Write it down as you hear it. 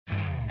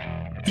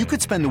You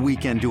could spend the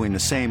weekend doing the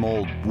same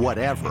old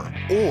whatever,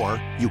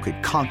 or you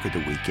could conquer the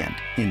weekend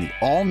in the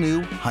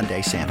all-new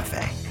Hyundai Santa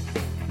Fe.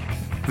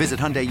 Visit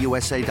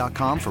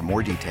HyundaiUSA.com for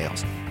more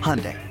details.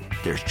 Hyundai,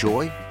 there's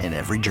joy in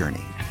every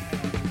journey.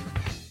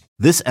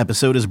 This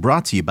episode is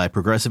brought to you by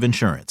Progressive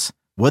Insurance.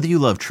 Whether you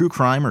love true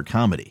crime or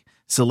comedy,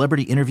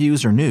 celebrity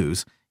interviews or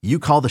news, you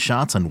call the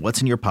shots on what's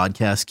in your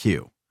podcast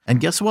queue. And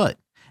guess what?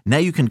 Now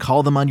you can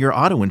call them on your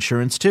auto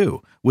insurance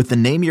too with the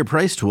Name Your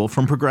Price tool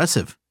from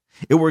Progressive.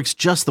 It works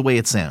just the way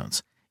it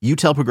sounds. You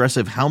tell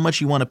Progressive how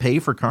much you want to pay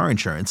for car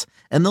insurance,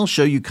 and they'll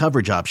show you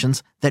coverage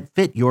options that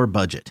fit your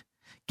budget.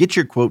 Get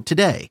your quote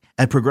today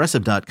at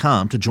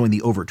Progressive.com to join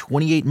the over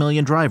 28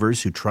 million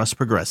drivers who trust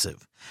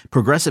Progressive.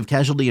 Progressive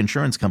Casualty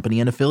Insurance Company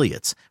and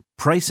Affiliates.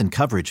 Price and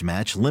coverage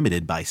match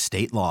limited by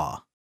state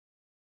law.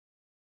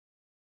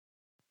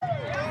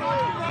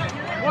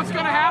 What's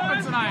going to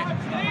happen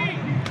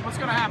tonight? What's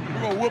going to happen?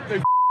 We're going to whoop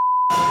their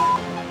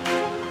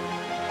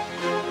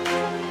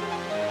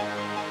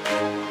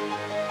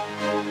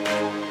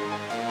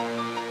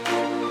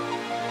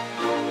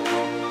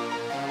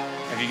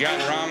Have you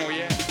gotten Rommel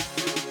yet?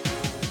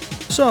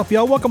 What's up,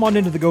 y'all? Welcome on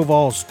into the Go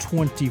Vols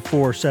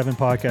 24/7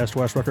 podcast.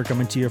 Wes Rucker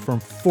coming to you from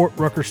Fort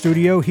Rucker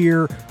Studio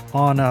here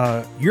on,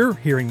 you're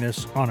hearing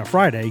this on a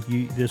Friday.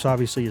 This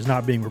obviously is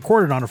not being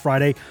recorded on a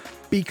Friday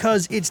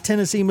because it's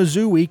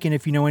Tennessee-Mizzou week, and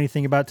if you know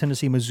anything about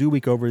Tennessee-Mizzou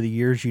week over the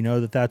years, you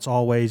know that that's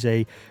always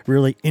a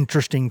really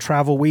interesting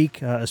travel week,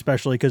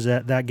 especially because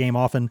that game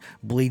often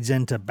bleeds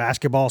into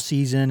basketball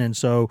season, and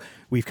so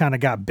we've kind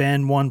of got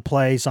Ben one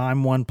place,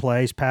 I'm one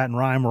place, Pat and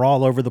Ryan are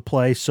all over the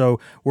place, so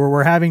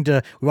we're having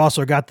to, we've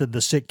also got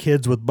the sick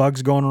kids with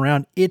bugs going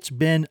around. It's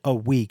been a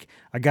week.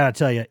 I got to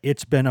tell you,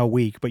 it's been a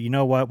week, but you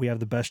know what? We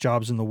have the best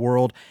jobs in the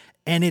world,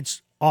 and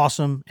it's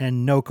awesome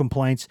and no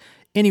complaints.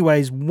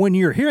 Anyways, when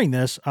you're hearing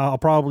this, I'll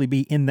probably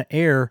be in the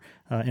air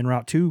en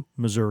route to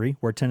Missouri,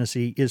 where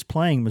Tennessee is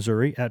playing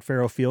Missouri at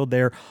Farrow Field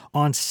there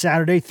on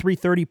Saturday,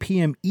 3:30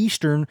 p.m.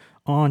 Eastern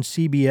on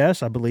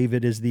CBS. I believe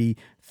it is the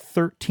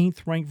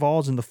 13th ranked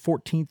Vols and the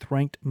 14th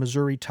ranked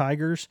Missouri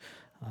Tigers.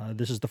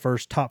 This is the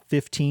first top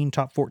 15,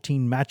 top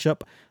 14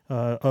 matchup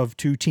of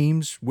two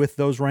teams with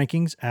those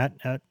rankings at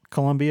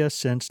Columbia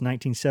since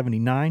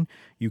 1979.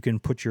 You can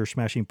put your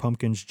Smashing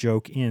Pumpkins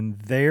joke in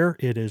there.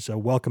 It is a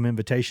welcome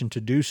invitation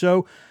to do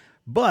so.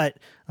 But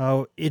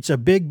it's a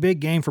big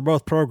game for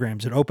both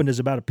programs. It opened as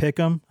about a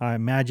pick'em. I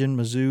imagine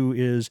Mizzou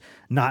is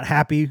not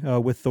happy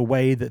with the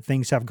way that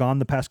things have gone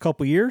the past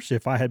couple years.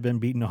 If I had been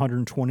beaten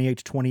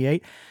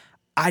 128-28,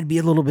 I'd be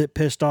a little bit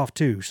pissed off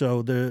too.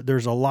 So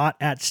there's a lot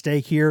at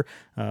stake here.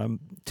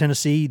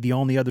 Tennessee, the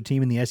only other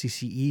team in the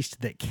SEC East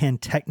that can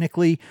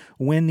technically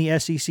win the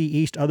SEC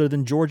East other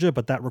than Georgia,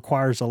 but that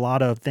requires a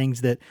lot of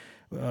things that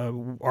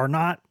are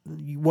not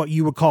what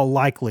you would call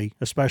likely,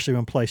 especially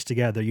when placed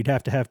together. You'd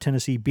have to have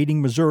Tennessee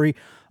beating Missouri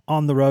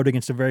on the road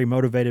against a very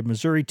motivated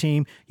Missouri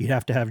team. You'd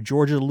have to have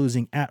Georgia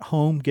losing at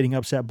home, getting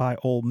upset by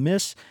Ole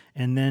Miss,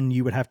 and then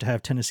you would have to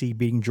have Tennessee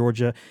beating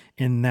Georgia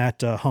in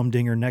that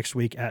humdinger next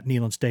week at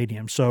Neyland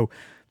Stadium. So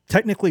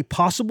technically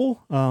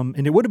possible,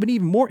 and it would have been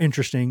even more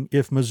interesting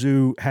if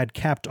Mizzou had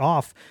capped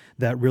off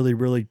that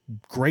really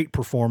great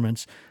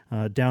performance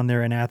down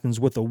there in Athens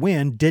with a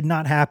win. Did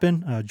not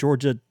happen.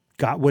 Georgia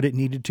got what it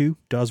needed to,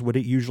 does what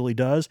it usually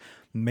does,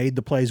 made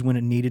the plays when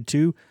it needed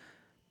to.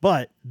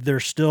 But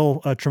there's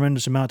still a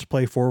tremendous amount to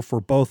play for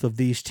both of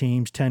these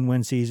teams,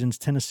 10-win seasons.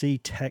 Tennessee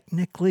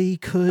technically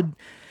could,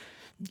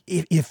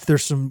 if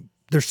there's some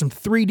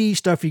 3D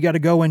stuff you got to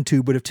go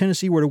into, but if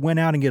Tennessee were to win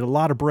out and get a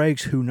lot of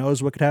breaks, who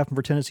knows what could happen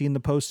for Tennessee in the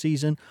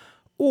postseason?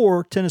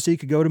 Or Tennessee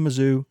could go to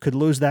Mizzou, could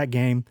lose that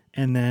game,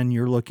 and then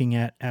you're looking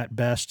at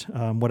best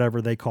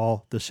whatever they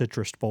call the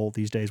Citrus Bowl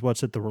these days.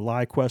 What's it? The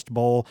Rely Quest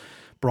Bowl,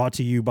 brought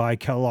to you by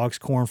Kellogg's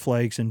Corn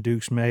Flakes and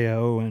Duke's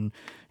Mayo and,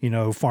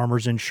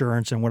 Farmers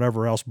Insurance and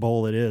whatever else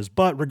bowl it is.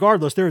 But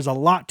regardless, there is a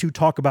lot to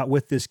talk about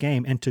with this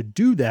game, and to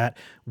do that,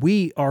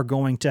 we are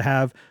going to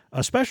have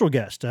a special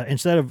guest.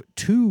 Instead of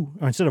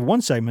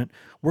one segment,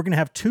 we're going to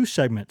have two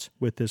segments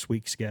with this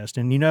week's guest.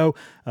 And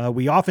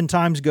we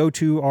oftentimes go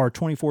to our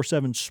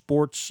 24/7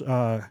 sports.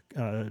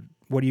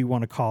 What do you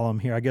want to call them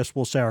here? I guess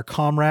we'll say our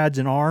comrades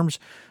in arms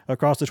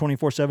across the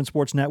 24/7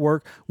 Sports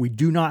Network. We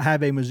do not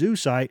have a Mizzou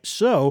site,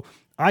 so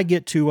I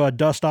get to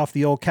dust off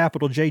the old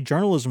Capital J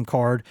journalism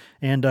card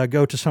and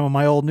go to some of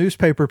my old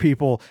newspaper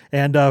people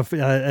and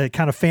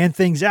kind of fan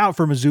things out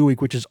for Mizzou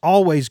Week, which is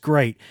always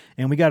great.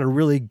 And we got a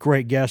really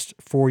great guest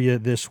for you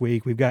this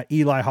week. We've got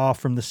Eli Hoff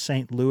from the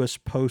St. Louis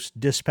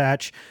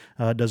Post-Dispatch.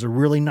 Does a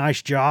really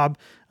nice job.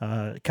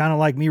 Kind of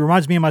like me,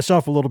 reminds me of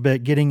myself a little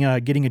bit, getting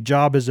a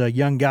job as a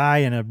young guy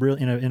in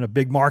a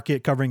big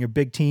market covering a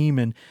big team,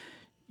 and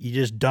you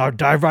just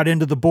dive right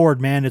into the board,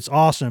 man. It's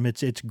awesome.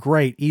 It's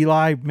great.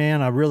 Eli,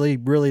 man, I really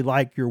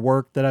like your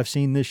work that I've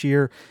seen this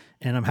year,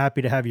 and I'm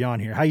happy to have you on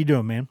here. How you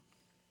doing, man?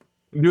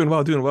 Doing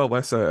well,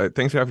 Wes.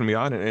 Thanks for having me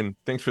on, and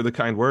thanks for the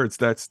kind words.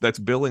 That's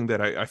billing that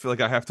I feel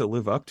like I have to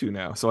live up to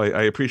now. So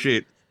I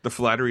appreciate the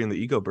flattery and the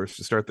ego burst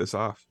to start this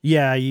off.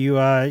 Yeah,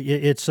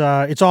 it's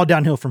all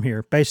downhill from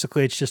here.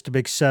 Basically, it's just a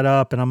big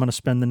setup, and I'm going to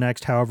spend the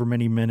next however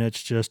many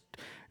minutes just,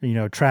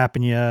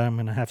 trapping you. I'm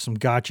going to have some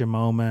gotcha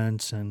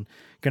moments and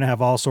going to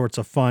have all sorts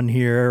of fun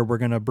here. We're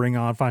going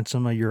to find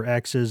some of your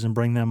exes and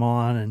bring them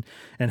on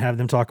and have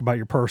them talk about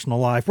your personal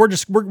life. We're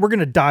going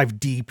to dive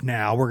deep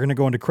now. We're going to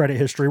go into credit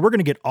history. We're going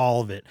to get all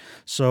of it.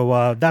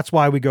 So that's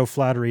why we go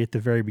flattery at the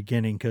very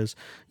beginning, because,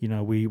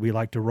 we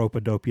like to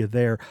rope-a-dope you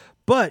there.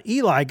 But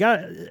Eli,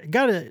 got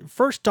to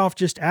first off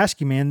just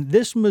ask you, man,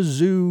 this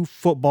Mizzou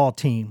football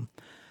team,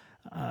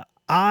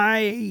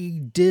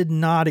 I did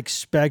not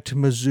expect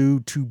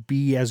Mizzou to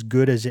be as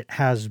good as it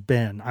has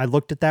been. I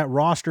looked at that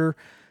roster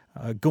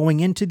going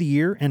into the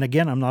year, and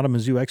again, I'm not a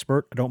Mizzou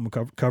expert. I don't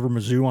cover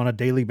Mizzou on a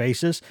daily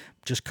basis,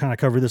 just kind of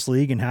cover this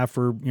league and have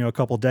for a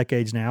couple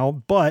decades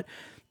now. But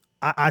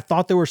I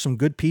thought there were some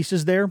good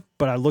pieces there,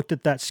 but I looked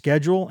at that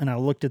schedule and I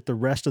looked at the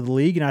rest of the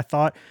league, and I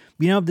thought,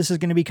 this is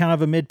going to be kind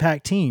of a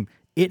mid-pack team.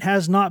 It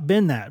has not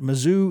been that.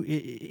 Mizzou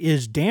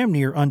is damn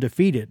near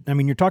undefeated. I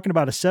mean, you're talking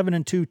about a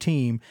 7-2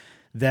 team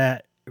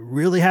that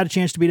really had a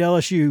chance to beat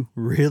LSU,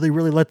 really,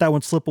 really let that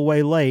one slip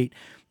away late.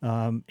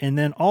 And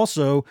then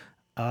also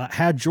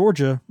had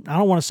Georgia, I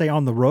don't want to say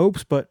on the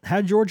ropes, but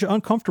had Georgia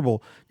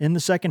uncomfortable in the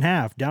second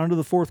half, down into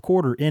the fourth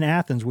quarter in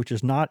Athens, which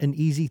is not an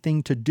easy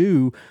thing to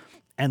do,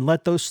 and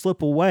let those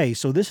slip away.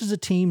 So this is a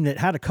team that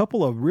had a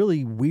couple of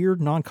really weird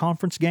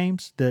non-conference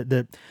games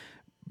that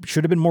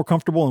should have been more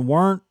comfortable and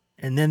weren't.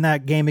 And then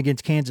that game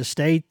against Kansas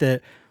State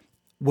that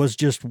was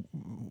just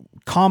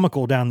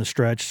comical down the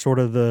stretch. Sort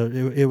of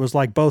it was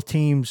like both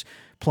teams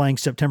playing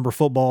September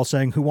football,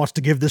 saying who wants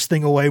to give this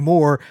thing away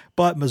more.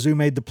 But Mizzou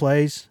made the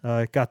plays,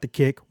 got the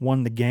kick,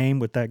 won the game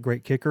with that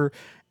great kicker,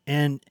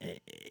 and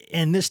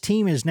this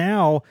team is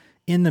now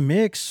in the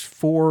mix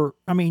for.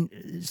 I mean,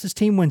 this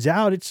team wins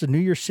out, it's a New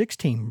Year's Six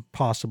team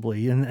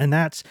possibly, and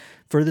that's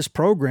for this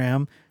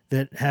program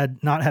that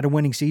had not had a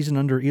winning season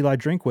under Eli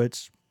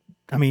Drinkwitz.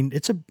 I mean,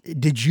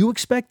 did you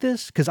expect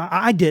this? Because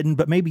I didn't,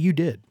 but maybe you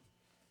did.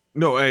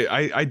 No,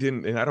 I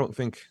didn't, and I don't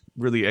think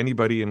really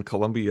anybody in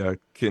Columbia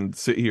can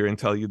sit here and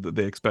tell you that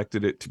they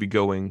expected it to be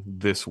going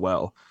this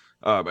well.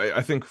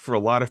 I think for a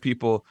lot of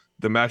people,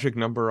 the magic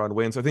number on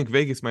wins, I think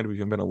Vegas might have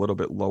even been a little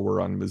bit lower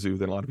on Mizzou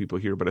than a lot of people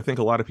here, but I think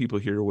a lot of people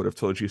here would have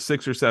told you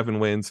 6 or 7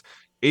 wins,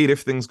 8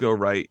 if things go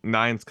right,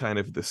 9's kind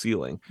of the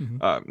ceiling.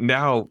 Mm-hmm.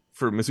 Now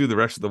for Mizzou the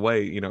rest of the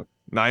way,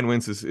 9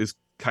 wins is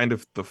kind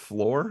of the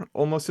floor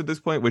almost at this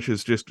point, which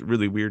is just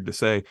really weird to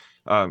say,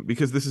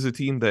 because this is a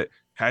team that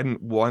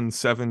hadn't won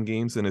 7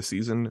 games in a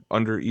season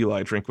under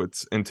Eli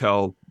Drinkwitz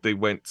until they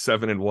went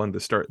 7-1 to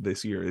start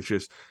this year. It's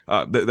just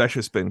that's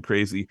just been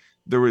crazy.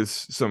 There was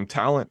some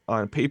talent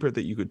on paper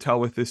that you could tell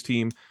with this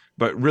team,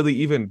 but really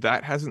even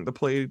that hasn't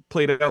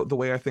played out the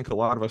way I think a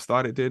lot of us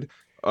thought it did.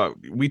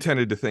 We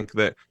tended to think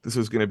that this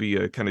was going to be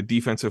a kind of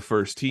defensive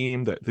first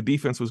team, that the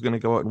defense was going to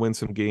go out and win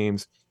some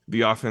games.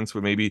 The offense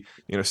would maybe,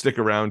 stick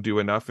around, do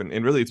enough. And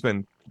really it's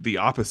been the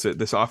opposite.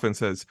 This offense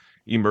has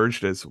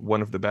emerged as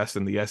one of the best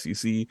in the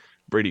SEC.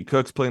 Brady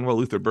Cook's playing well.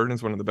 Luther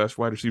Burden's one of the best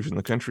wide receivers in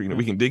the country.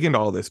 We can dig into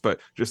all this, but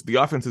just the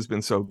offense has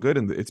been so good,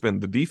 and it's been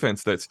the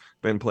defense that's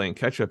been playing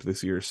catch up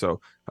this year. So,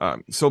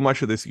 so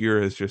much of this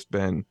year has just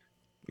been,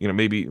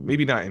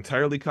 maybe not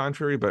entirely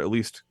contrary, but at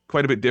least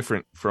quite a bit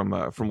different from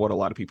what a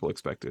lot of people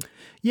expected.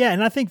 Yeah,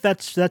 and I think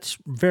that's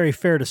very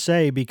fair to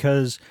say,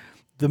 because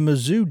the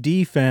Mizzou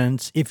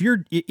defense, if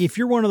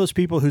you're one of those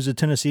people who's a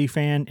Tennessee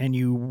fan and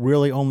you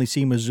really only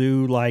see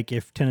Mizzou like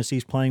if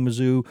Tennessee's playing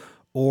Mizzou,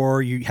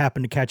 or you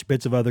happen to catch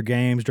bits of other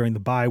games during the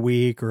bye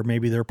week, or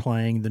maybe they're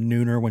playing the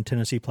nooner when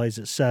Tennessee plays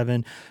at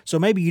 7. So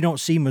maybe you don't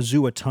see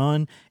Mizzou a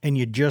ton and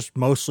you just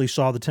mostly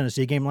saw the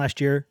Tennessee game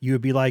last year, you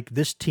would be like,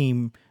 this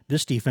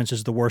defense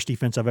is the worst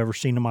defense I've ever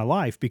seen in my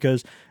life,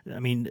 because, I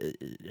mean,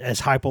 as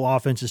hypo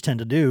offenses tend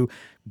to do,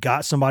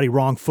 got somebody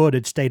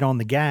wrong-footed, stayed on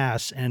the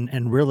gas,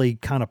 and really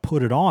kind of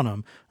put it on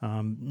them.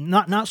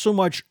 Not so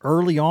much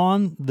early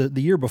on.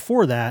 The year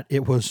before that,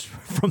 it was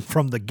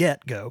from the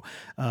get-go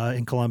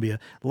in Columbia.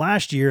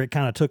 Last year, it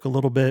kind of took a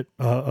little bit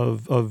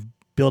of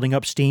building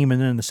up steam,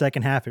 and then in the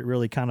second half, it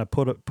really kind of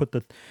put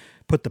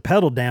the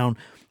pedal down.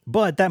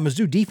 But that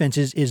Mizzou defense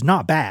is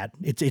not bad.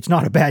 It's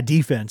not a bad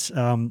defense.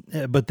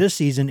 But this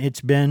season,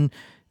 it's been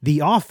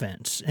the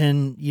offense.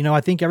 And, I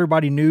think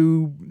everybody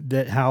knew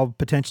that how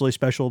potentially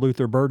special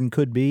Luther Burden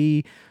could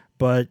be.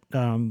 But,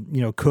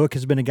 Cook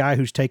has been a guy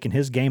who's taken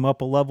his game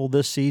up a level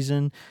this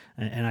season.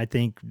 And I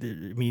think,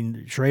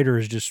 Schrader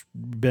has just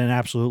been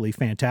absolutely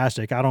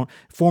fantastic.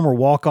 Former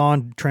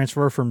walk-on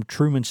transfer from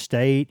Truman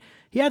State.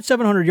 He had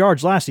 700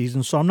 yards last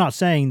season, so I'm not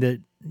saying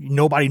that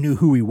nobody knew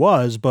who he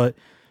was, but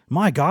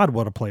my God,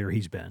 what a player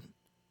he's been.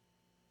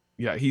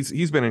 Yeah,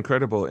 he's been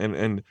incredible,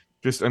 and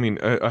just,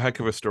 a heck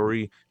of a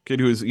story. Kid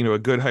who is, a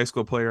good high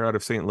school player out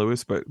of St.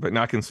 Louis, but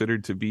not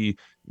considered to be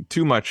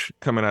too much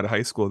coming out of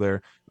high school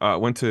there.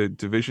 Went to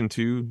Division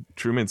II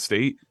Truman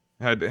State,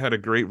 had a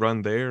great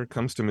run there.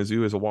 Comes to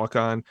Mizzou as a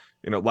walk-on.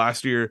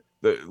 Last year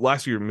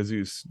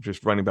Mizzou's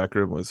just running back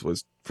room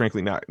was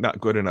frankly not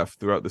good enough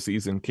throughout the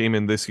season. Came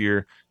in this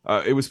year.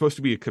 It was supposed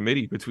to be a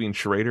committee between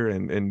Schrader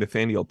and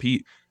Nathaniel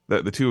Pete,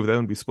 that the two of them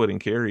would be splitting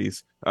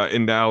carries.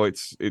 And now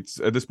it's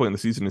at this point in the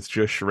season, it's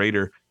just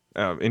Schrader.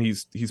 And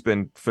he's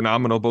been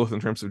phenomenal, both in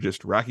terms of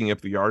just racking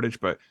up the yardage,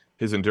 but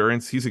his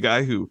endurance. He's a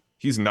guy who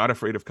he's not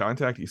afraid of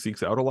contact. He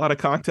seeks out a lot of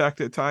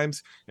contact at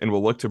times and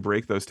will look to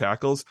break those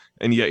tackles.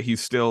 And yet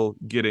he's still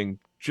getting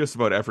just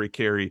about every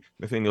carry.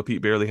 Nathaniel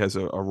Pete barely has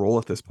a role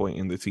at this point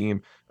in the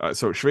team.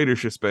 So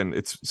Schrader's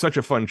it's such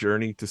a fun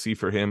journey to see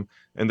for him,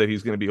 and that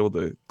he's going to be able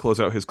to close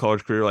out his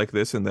college career like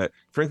this. And that,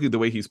 frankly, the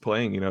way he's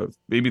playing,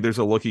 maybe there's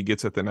a look he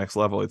gets at the next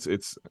level.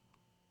 It's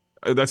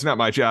that's not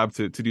my job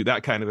to do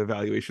that kind of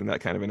evaluation, that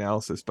kind of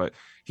analysis, but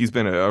he's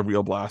been a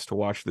real blast to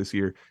watch this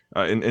year.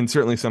 And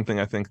certainly something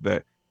I think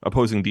that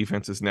opposing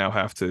defenses now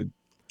have to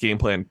game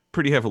plan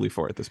pretty heavily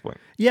for at this point.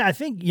 Yeah, I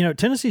think,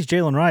 Tennessee's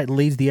Jalen Wright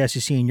leads the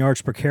SEC in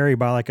yards per carry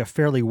by like a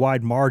fairly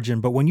wide margin,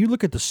 but when you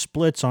look at the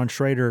splits on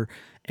Schrader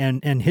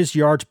and his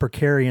yards per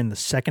carry in the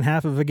second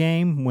half of a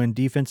game, when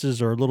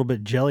defenses are a little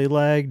bit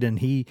jelly-legged and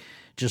he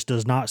just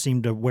does not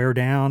seem to wear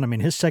down, I mean,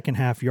 his second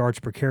half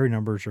yards per carry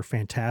numbers are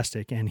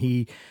fantastic, and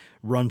he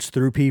runs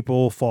through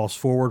people, falls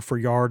forward for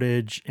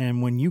yardage,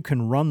 and when you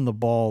can run the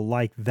ball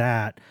like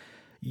that,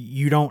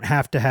 you don't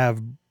have to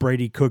have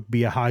Brady Cook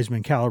be a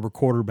Heisman caliber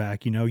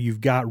quarterback.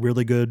 You've got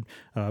really good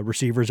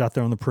receivers out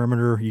there on the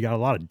perimeter. You got a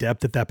lot of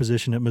depth at that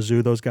position at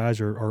Mizzou. Those guys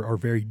are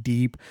very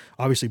deep.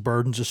 Obviously,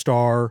 Burden's a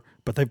star,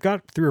 but they've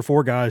got 3 or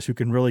 4 guys who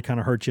can really kind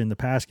of hurt you in the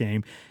pass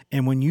game.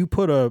 And when you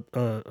put a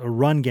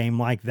run game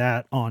like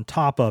that on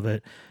top of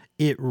it,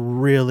 it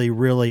really,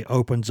 really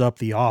opens up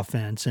the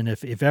offense. And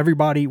if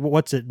everybody,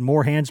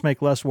 more hands make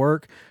less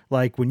work?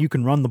 Like when you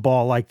can run the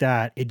ball like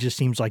that, it just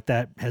seems like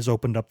that has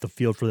opened up the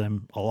field for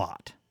them a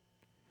lot.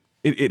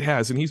 It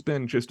has, and he's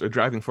been just a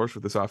driving force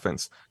with this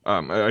offense.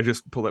 I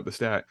just pulled up the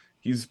stat.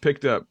 He's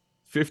picked up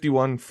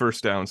 51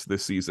 first downs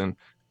this season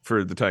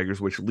for the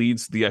Tigers, which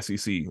leads the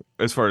SEC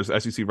as far as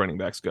SEC running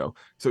backs go.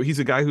 So he's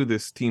a guy who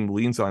this team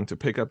leans on to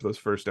pick up those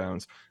first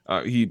downs.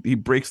 He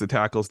breaks the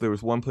tackles. There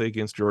was one play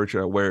against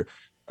Georgia where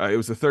it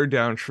was a third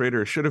down.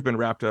 Schrader should have been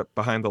wrapped up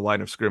behind the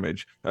line of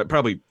scrimmage,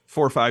 probably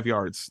 4 or 5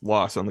 yards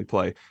loss on the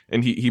play.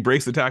 And he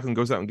breaks the tackle and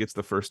goes out and gets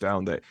the first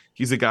down. That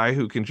he's a guy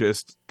who can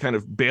just kind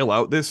of bail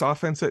out this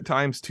offense at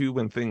times too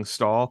when things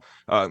stall.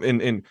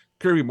 And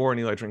Kirby Moore and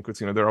Eli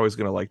Drinkwitz, they're always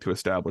going to like to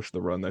establish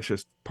the run. That's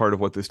just part of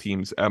what this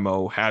team's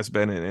MO has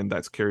been, and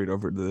that's carried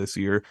over to this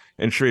year.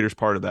 And Schrader's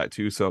part of that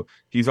too. So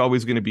he's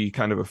always going to be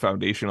kind of a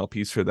foundational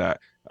piece for that.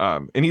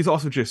 And he's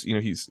also just,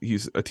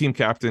 he's a team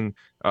captain.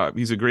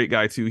 He's a great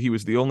guy too. He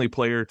was the only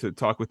player to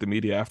talk with the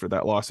media after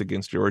that loss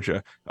against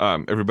Georgia.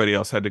 Everybody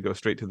else had to go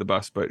straight to the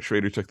bus, but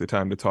Schrader took the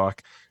time to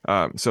talk.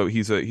 So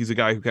he's a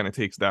guy who kind of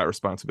takes that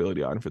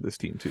responsibility on for this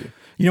team too.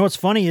 What's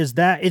funny is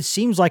that it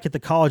seems like at the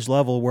college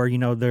level where,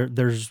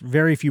 there's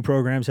very few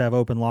programs have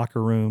open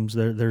locker rooms.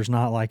 There's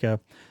not like a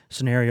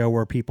scenario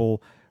where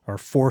people are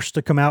forced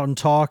to come out and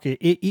talk.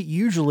 It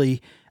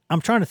usually, I'm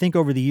trying to think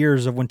over the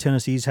years of when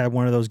Tennessee's had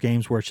one of those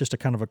games where it's just a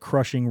kind of a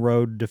crushing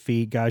road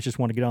defeat. Guys just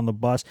want to get on the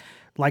bus.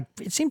 Like,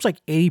 it seems like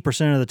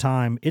 80% of the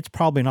time, it's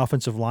probably an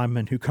offensive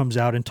lineman who comes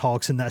out and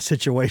talks in that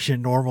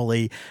situation.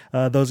 Normally,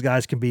 those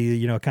guys can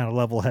be, kind of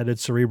level-headed,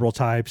 cerebral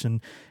types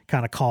and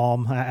kind of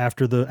calm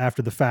after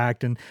the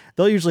fact. And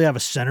they'll usually have a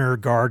center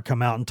guard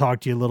come out and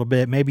talk to you a little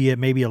bit, maybe a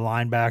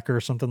linebacker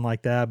or something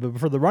like that. But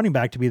for the running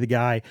back to be the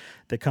guy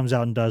that comes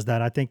out and does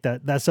that, I think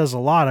that says a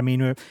lot. I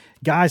mean,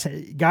 guys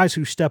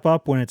who step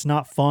up when it's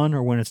not fun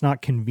or when it's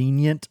not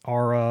convenient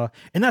are,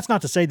 and that's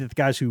not to say that the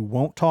guys who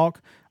won't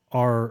talk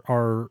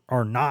are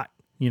not,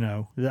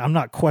 I'm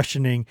not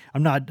questioning,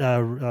 I'm not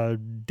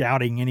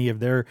doubting any of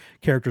their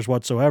characters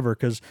whatsoever,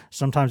 because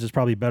sometimes it's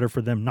probably better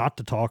for them not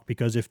to talk,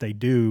 because if they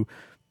do,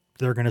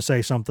 they're going to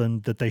say something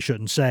that they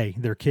shouldn't say.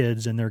 They're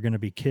kids and they're going to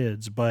be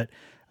kids. But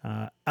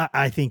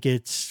I think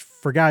it's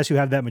for guys who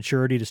have that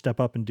maturity to step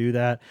up and do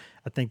that.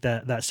 I think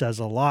that says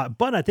a lot.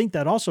 But I think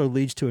that also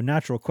leads to a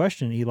natural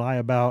question, Eli,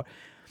 about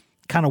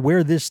kind of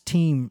where this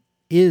team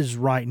is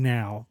right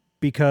now.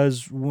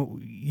 Because,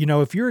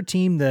 if you're a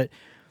team that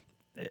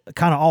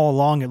kind of all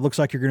along, it looks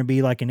like you're going to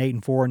be like an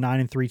 8-4,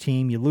 9-3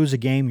 team, you lose a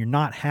game, you're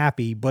not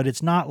happy, but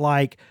it's not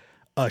like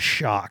a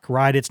shock,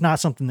 right? It's not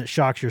something that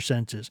shocks your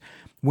senses.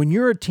 When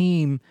you're a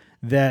team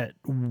that,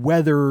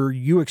 whether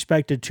you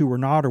expected to or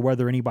not, or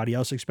whether anybody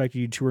else expected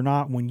you to or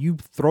not, when you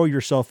throw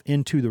yourself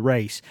into the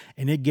race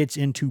and it gets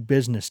into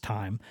business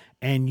time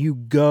and you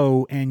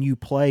go and you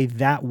play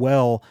that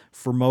well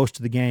for most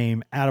of the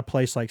game at a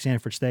place like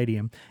Sanford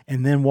Stadium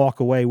and then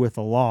walk away with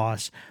a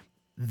loss,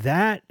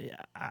 that,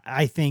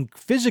 I think,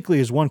 physically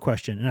is one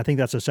question, and I think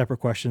that's a separate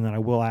question that I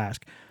will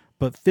ask.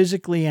 But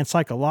physically and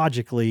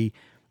psychologically,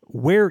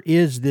 where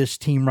is this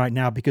team right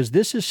now? Because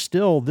this is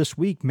still, this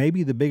week,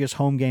 maybe the biggest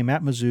home game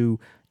at Mizzou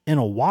in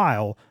a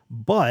while,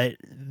 but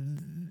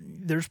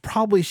there's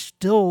probably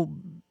still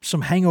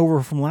some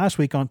hangover from last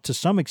week on to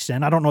some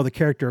extent. I don't know the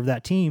character of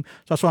that team,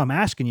 so that's why I'm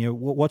asking you,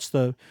 what's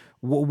the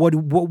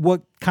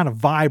What kind of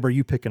vibe are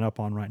you picking up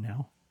on right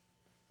now?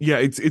 Yeah,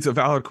 it's a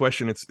valid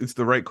question. It's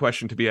the right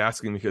question to be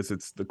asking because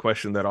it's the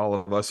question that all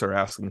of us are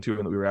asking too,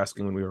 and that we were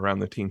asking when we were around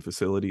the team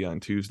facility on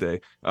Tuesday.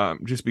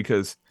 Just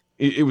because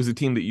it was a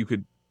team that you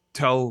could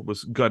tell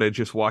was gutted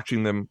just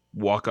watching them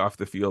walk off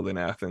the field in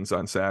Athens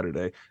on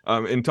Saturday.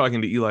 And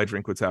talking to Eli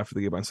Drinkwitz after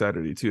the game on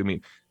Saturday too. I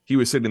mean, he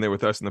was sitting there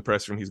with us in the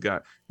press room. He's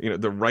got,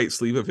 the right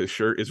sleeve of his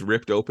shirt is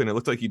ripped open. It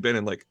looked like he'd been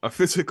in like a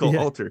physical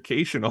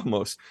altercation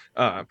almost.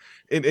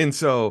 And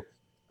so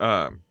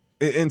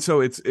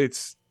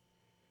it's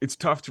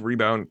tough to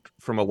rebound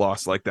from a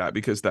loss like that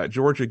because that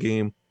Georgia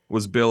game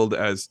was billed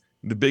as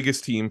the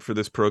biggest team for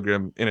this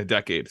program in a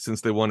decade since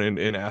they won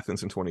in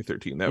Athens in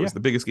 2013. That was the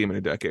biggest game in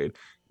a decade.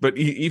 But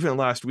even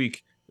last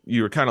week,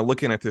 you were kind of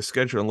looking at this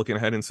schedule and looking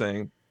ahead and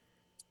saying,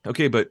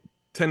 okay, but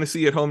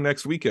Tennessee at home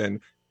next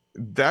weekend,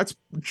 that's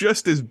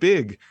just as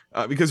big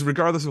because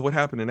regardless of what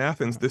happened in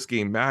Athens, this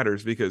game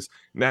matters because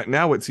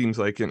now it seems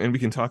like, and we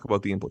can talk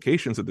about the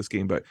implications of this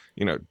game, but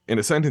in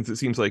a sentence, it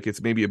seems like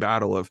it's maybe a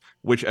battle of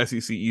which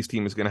SEC East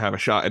team is going to have a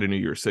shot at a New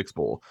Year's Six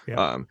bowl.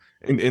 Yeah.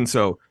 And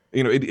so,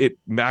 it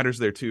matters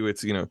there too.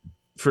 It's,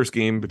 first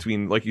game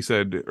between, like you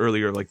said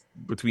earlier, like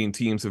between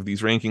teams of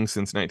these rankings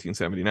since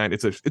 1979.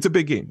 It's a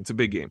big game. It's a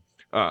big game.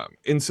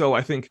 And so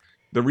I think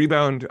the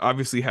rebound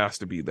obviously has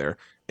to be there.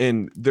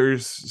 And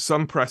there's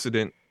some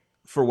precedent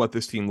for what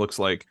this team looks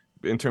like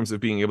in terms of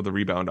being able to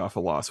rebound off a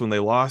loss. When they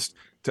lost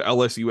to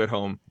LSU at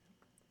home,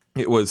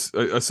 it was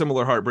a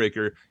similar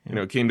heartbreaker.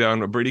 It came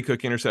down a Brady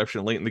Cook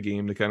interception late in the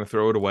game to kind of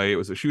throw it away. It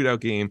was a shootout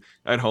game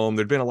at home.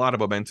 There'd been a lot of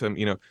momentum.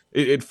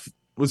 It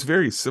was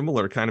very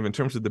similar kind of in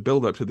terms of the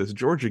buildup to this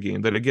Georgia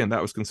game that, again,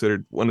 that was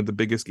considered one of the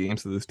biggest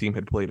games that this team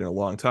had played in a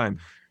long time.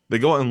 They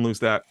go out and lose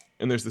that.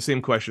 And there's the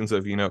same questions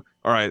of, all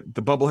right,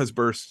 the bubble has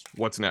burst.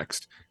 What's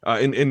next?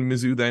 And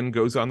Mizzou then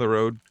goes on the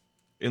road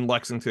in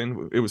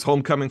Lexington. It was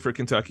homecoming for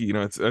Kentucky.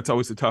 It's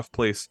always a tough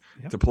place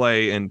to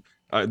play. And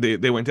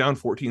they went down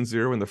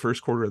 14-0 in the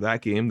first quarter of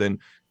that game, then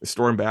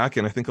stormed back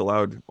and I think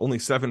allowed only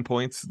 7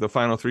 points the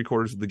final 3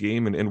 quarters of the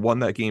game and won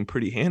that game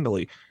pretty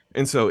handily.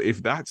 And so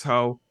if that's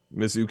how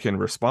Mizzou can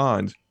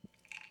respond,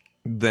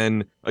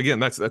 then again,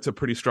 that's a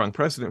pretty strong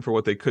precedent for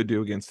what they could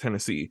do against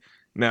Tennessee.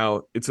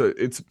 Now it's a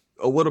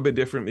little bit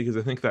different because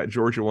I think that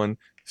Georgia one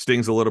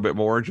stings a little bit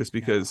more just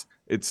because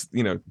it's,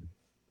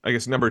 I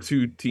guess number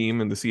 2 team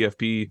in the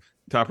CFP,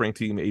 top ranked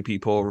team,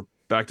 AP poll,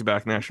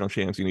 back-to-back national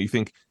champs. You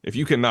think if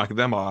you can knock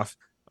them off,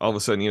 all of a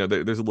sudden,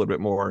 there's a little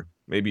bit more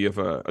maybe of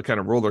a kind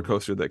of roller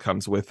coaster that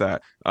comes with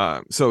that.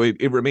 So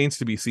it remains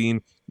to be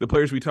seen. The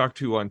players we talked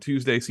to on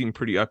Tuesday seem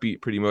pretty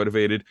upbeat, pretty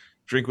motivated.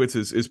 Drinkwitz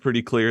is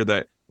pretty clear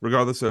that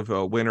regardless of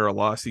a win or a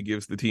loss, he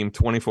gives the team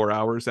 24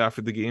 hours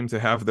after the game to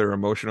have their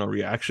emotional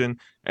reaction.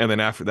 And then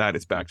after that,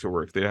 it's back to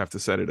work. They have to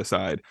set it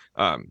aside.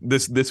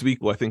 This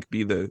week will, I think,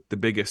 be the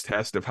biggest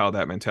test of how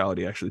that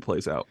mentality actually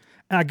plays out.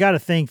 I got to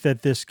think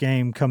that this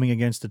game coming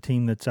against a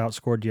team that's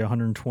outscored you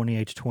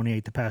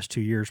 128-28 the past 2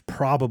 years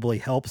probably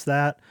helps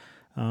that.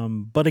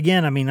 But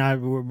again, I mean,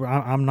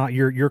 I'm not,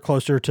 you're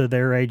closer to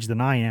their age than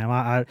I am.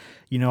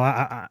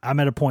 I'm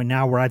at a point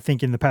now where I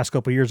think in the past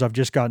couple of years, I've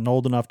just gotten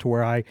old enough to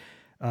where I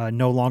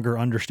no longer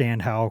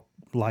understand how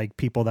like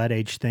people that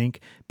age think,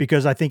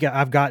 because I think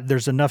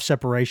there's enough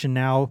separation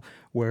now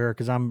where,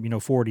 cause I'm,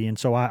 40. And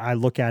so I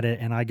look at it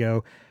and I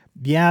go,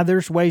 yeah,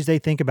 there's ways they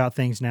think about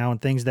things now and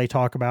things they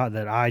talk about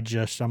that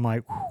I'm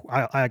like,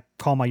 I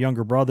call my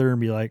younger brother and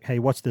be like, hey,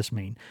 what's this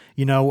mean?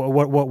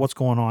 What's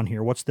going on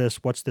here? What's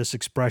this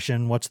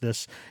expression? What's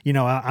this,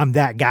 I'm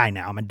that guy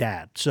now. I'm a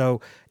dad. So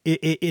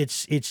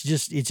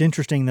it's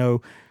interesting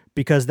though,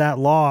 because that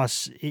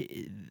loss,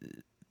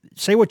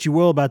 say what you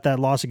will about that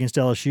loss against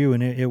LSU,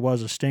 and it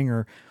was a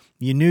stinger.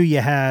 You knew you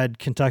had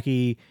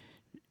Kentucky,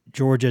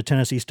 Georgia,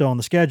 Tennessee still on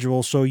the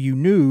schedule, so you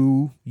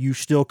knew you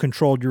still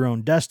controlled your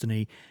own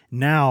destiny.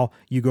 Now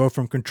you go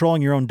from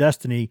controlling your own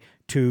destiny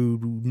to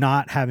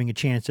not having a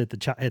chance at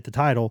the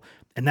title,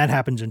 and that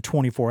happens in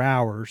 24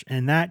 hours,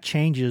 and that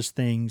changes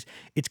things.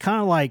 It's kind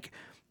of like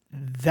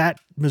that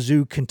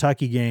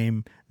Mizzou-Kentucky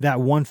game, that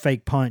one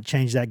fake punt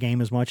changed that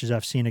game as much as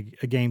I've seen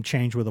a game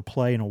change with a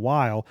play in a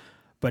while.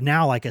 But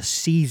now like a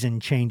season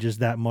changes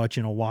that much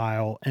in a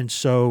while. And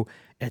so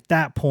at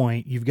that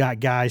point, you've got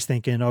guys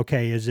thinking,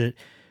 okay,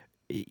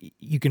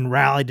 you can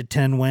rally to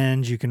 10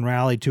 wins, you can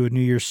rally to a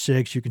New Year's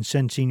Six, you can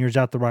send seniors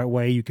out the right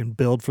way, you can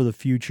build for the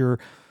future.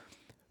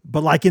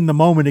 But like in the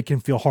moment, it can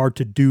feel hard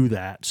to do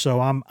that. So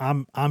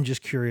I'm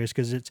just curious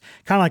because it's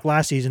kind of like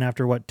last season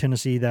after what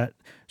Tennessee, that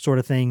sort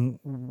of thing,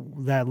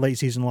 that late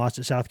season loss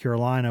at South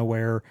Carolina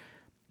where,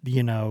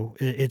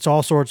 it's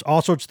all sorts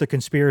of the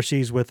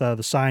conspiracies with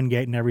the sign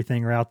gate and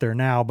everything are out there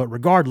now. But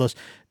regardless,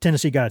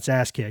 Tennessee got its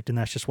ass kicked, and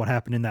that's just what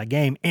happened in that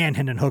game. And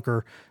Hendon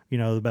Hooker,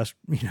 the best,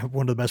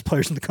 one of the best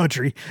players in the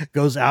country,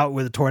 goes out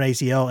with a torn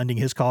ACL, ending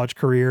his college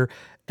career.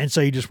 And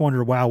so you just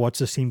wonder, wow, what's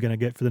this team going to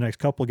get for the next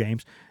couple of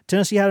games?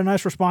 Tennessee had a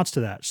nice response to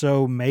that.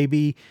 So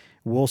maybe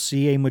we'll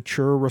see a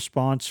mature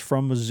response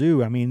from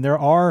Mizzou. I mean, there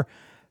are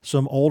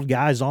some old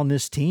guys on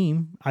this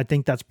team, I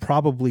think that's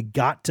probably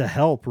got to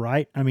help,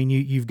 right? I mean,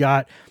 you've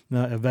got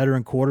a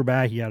veteran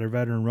quarterback, you got a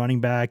veteran running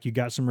back, you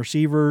got some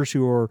receivers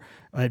who are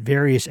at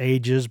various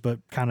ages, but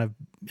kind of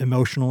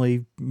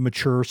emotionally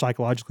mature,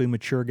 psychologically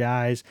mature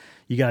guys.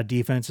 You got a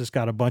defense that's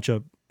got a bunch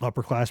of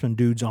upperclassmen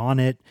dudes on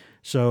it.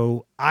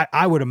 So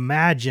I would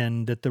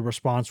imagine that the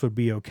response would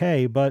be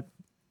okay, but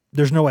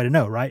there's no way to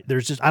know, right?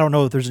 I don't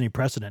know if there's any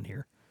precedent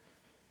here.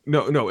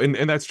 No, and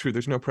that's true.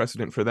 There's no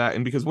precedent for that.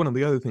 And because one of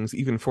the other things,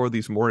 even for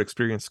these more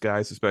experienced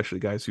guys, especially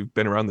guys who've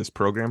been around this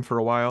program for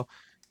a while,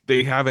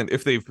 they haven't,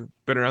 if they've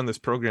been around this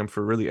program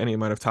for really any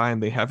amount of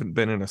time, they haven't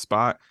been in a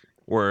spot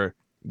where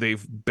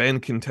they've been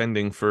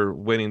contending for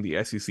winning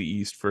the SEC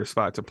East for a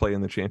spot to play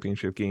in the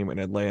championship game in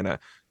Atlanta.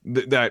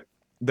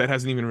 That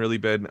hasn't even really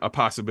been a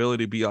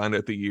possibility beyond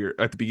at the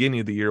beginning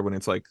of the year when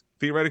it's like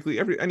theoretically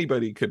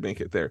anybody could make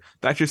it there.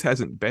 That just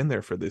hasn't been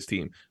there for this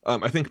team.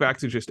 I think back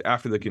to just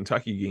after the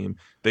Kentucky game,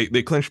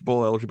 they clinched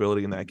bowl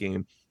eligibility in that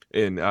game.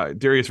 And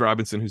Darius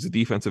Robinson, who's a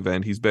defensive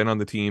end, he's been on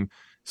the team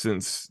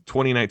since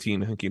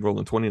 2019. I think he enrolled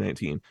in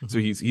 2019. Mm-hmm. So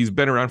he's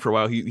been around for a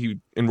while. He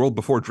enrolled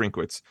before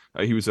Drinkwitz.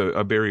 He was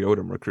a Barry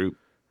Odom recruit.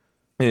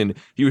 And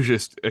he was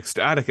just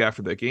ecstatic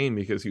after that game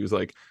because he was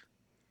like,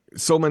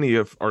 so many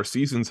of our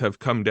seasons have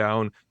come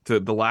down to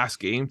the last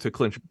game to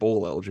clinch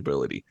bowl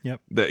eligibility.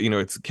 Yep. That,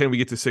 it's, can we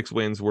get to 6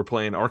 wins? We're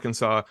playing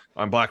Arkansas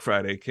on Black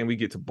Friday. Can we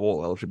get to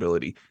bowl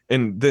eligibility?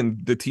 And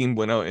then the team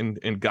went out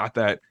and got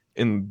that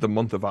in the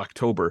month of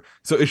October.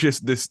 So it's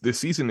just this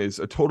season is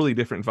a totally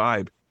different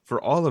vibe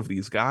for all of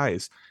these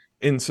guys.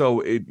 And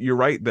so you're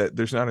right that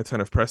there's not a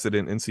ton of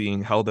precedent in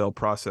seeing how they'll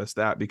process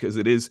that, because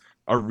it is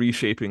a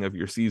reshaping of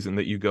your season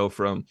that you go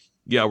from,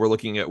 yeah, we're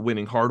looking at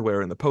winning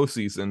hardware in the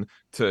postseason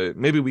to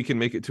maybe we can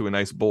make it to a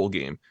nice bowl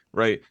game,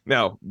 right?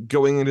 Now,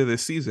 going into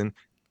this season,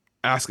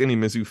 ask any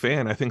Mizzou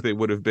fan, I think they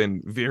would have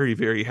been very,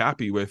 very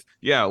happy with,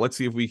 yeah, let's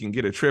see if we can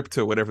get a trip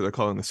to whatever they're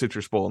calling the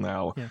Citrus Bowl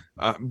now.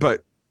 Yeah.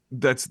 But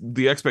that's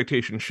the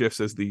expectation shifts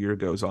as the year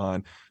goes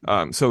on.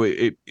 So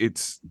it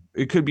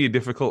could be a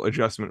difficult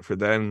adjustment for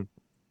them.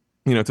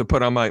 To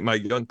put on my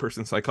young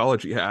person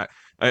psychology hat,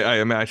 I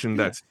imagine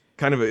that's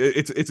kind of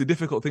it's a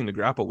difficult thing to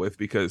grapple with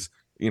because,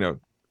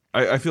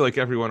 I feel like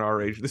everyone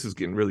our age, this is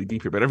getting really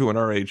deep here, but everyone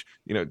our age,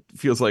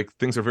 feels like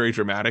things are very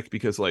dramatic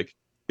because like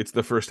it's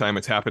the first time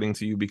it's happening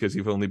to you because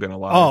you've only been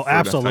alive for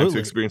absolutely. enough time to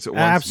experience it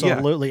once.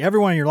 Absolutely. Yeah.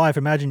 Everyone in your life,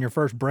 imagine your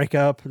first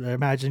breakup,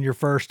 imagine your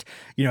first,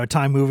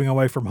 time moving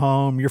away from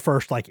home, your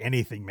first like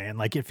anything, man.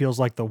 Like it feels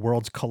like the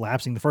world's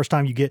collapsing. The first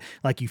time you get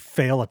like you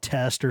fail a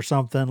test or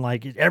something,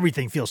 like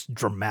everything feels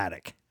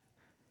dramatic.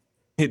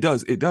 It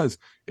does.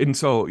 And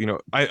so,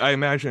 I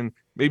imagine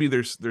maybe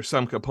there's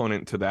some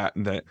component to that,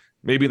 and that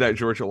maybe that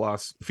Georgia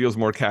loss feels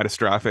more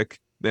catastrophic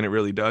than it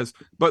really does.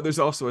 But there's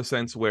also a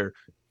sense where,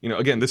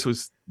 again,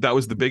 that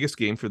was the biggest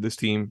game for this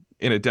team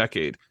in a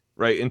decade,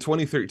 right? In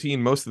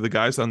 2013, most of the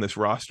guys on this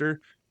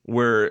roster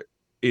were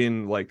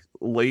in like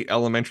late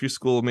elementary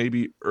school,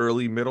 maybe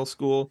early middle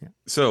school. Yeah.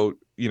 So,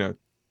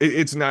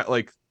 it's not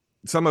like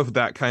some of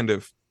that kind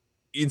of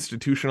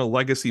institutional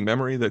legacy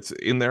memory that's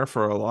in there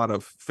for a lot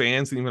of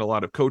fans and even a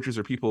lot of coaches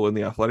or people in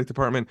the athletic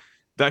department.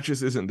 That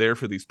just isn't there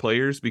for these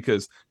players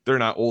because they're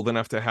not old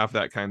enough to have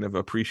that kind of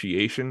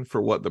appreciation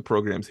for what the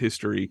program's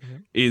history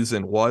is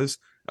and was.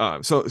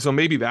 So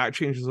maybe that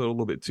changes a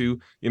little bit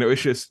too.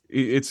 It's just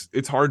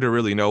it's hard to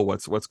really know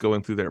what's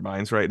going through their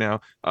minds right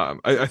now.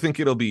 I think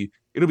it'll be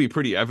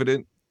pretty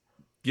evident.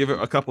 Give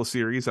it a couple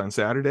series on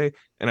Saturday,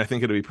 and I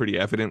think it'll be pretty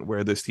evident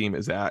where this team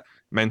is at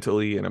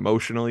mentally and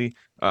emotionally,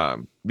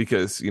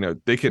 because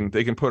they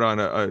can put on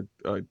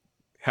a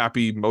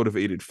happy,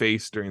 motivated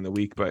face during the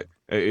week, but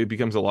it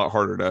becomes a lot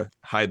harder to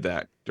hide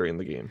that during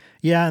the game.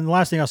 Yeah, and the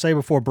last thing I'll say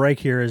before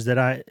break here is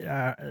that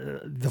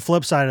the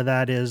flip side of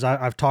that is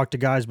I've talked to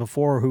guys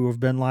before who have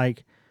been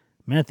like,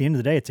 man, at the end of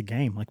the day, it's a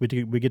game. Like we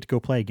get to go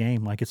play a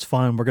game. Like it's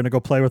fun. We're going to go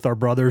play with our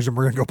brothers, and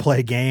we're going to go play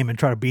a game and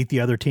try to beat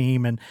the other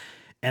team.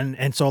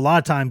 And so a lot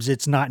of times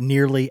it's not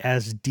nearly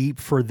as deep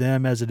for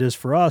them as it is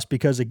for us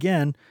because,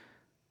 again,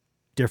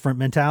 different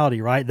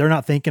mentality, right? They're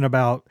not thinking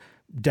about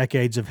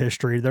decades of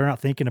history. They're not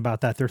thinking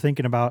about that. They're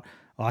thinking about,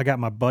 I got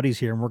my buddies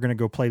here and we're going to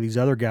go play these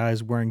other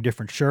guys wearing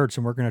different shirts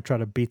and we're going to try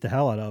to beat the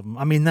hell out of them.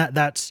 I mean,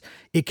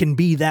 it can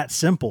be that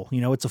simple.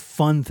 It's a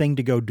fun thing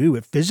to go do.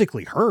 It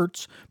physically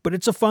hurts, but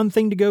it's a fun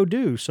thing to go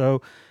do.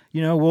 So,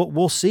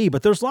 we'll see.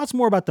 But there's lots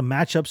more about the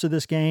matchups of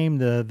this game,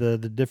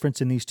 the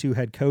difference in these two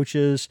head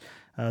coaches.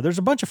 There's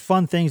a bunch of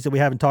fun things that we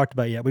haven't talked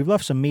about yet. We've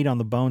left some meat on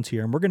the bones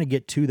here, and we're going to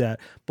get to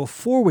that.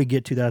 Before we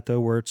get to that, though,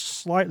 we're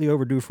slightly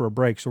overdue for a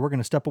break, so we're going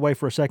to step away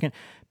for a second,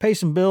 pay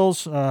some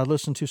bills,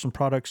 listen to some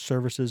products,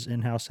 services,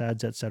 in-house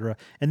ads, etc.,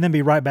 and then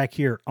be right back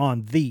here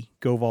on the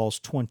GoVols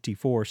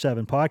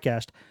 24/7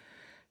 podcast.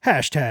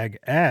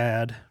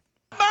 #ad.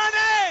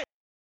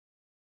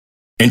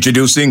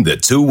 Introducing the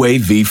two-way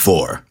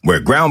V4,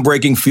 where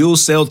groundbreaking fuel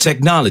cell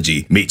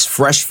technology meets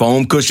fresh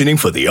foam cushioning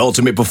for the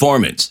ultimate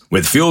performance.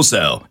 With fuel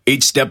cell,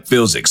 each step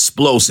feels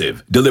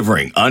explosive,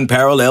 delivering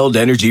unparalleled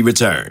energy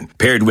return.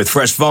 Paired with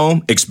fresh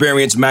foam,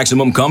 experience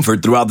maximum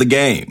comfort throughout the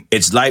game.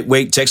 Its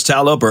lightweight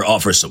textile upper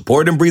offers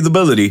support and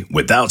breathability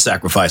without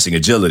sacrificing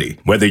agility.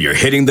 Whether you're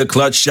hitting the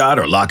clutch shot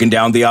or locking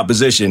down the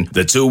opposition,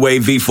 the two-way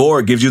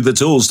V4 gives you the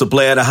tools to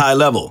play at a high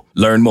level.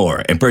 Learn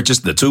more and purchase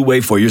the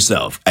two-way for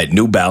yourself at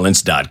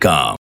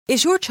newbalance.com.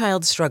 Is your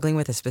child struggling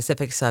with a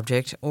specific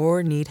subject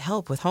or need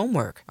help with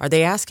homework? Are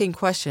they asking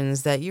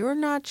questions that you're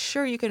not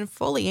sure you can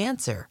fully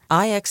answer?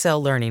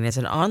 IXL Learning is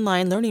an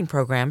online learning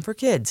program for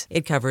kids.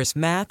 It covers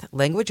math,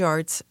 language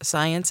arts,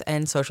 science,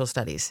 and social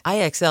studies.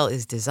 IXL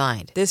is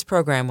designed. This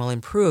program will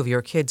improve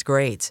your kids'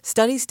 grades.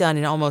 Studies done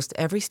in almost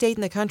every state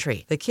in the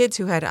country. The kids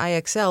who had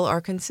IXL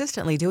are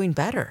consistently doing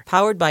better.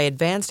 Powered by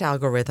advanced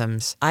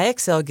algorithms,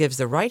 IXL gives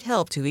the right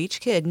help to each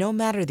kid no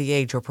matter the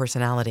age or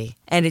personality.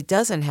 And it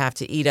doesn't have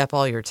to eat up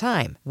all your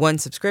time. One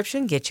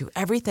subscription gets you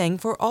everything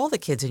for all the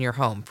kids in your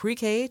home,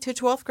 pre-K to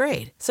 12th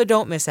grade. So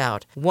don't miss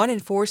out. 1 in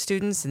 4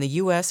 students in the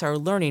U.S. are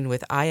learning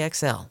with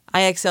IXL.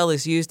 IXL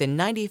is used in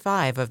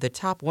 95 of the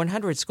top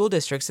 100 school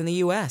districts in the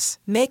U.S.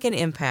 Make an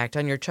impact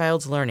on your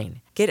child's learning.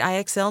 Get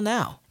IXL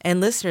now. And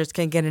listeners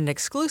can get an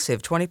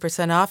exclusive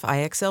 20% off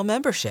IXL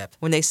membership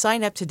when they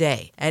sign up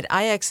today at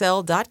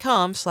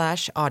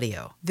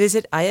IXL.com/audio.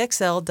 Visit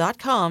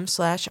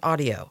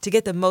IXL.com/audio to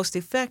get the most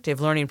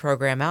effective learning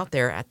program out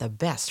there at the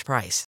best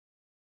price.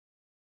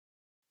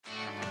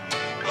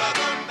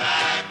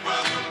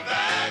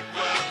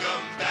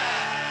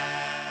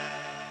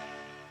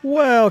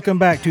 Welcome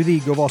back to the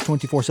Go Vols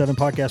 24/7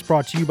 podcast,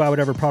 brought to you by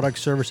whatever products,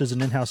 services, and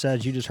in-house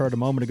ads you just heard a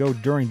moment ago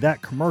during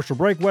that commercial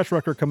break. Wes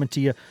Rucker coming to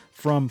you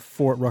from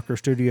Fort Rucker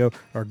Studio.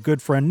 Our good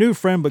friend, new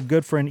friend, but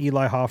good friend,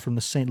 Eli Hoff from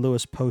the St.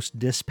 Louis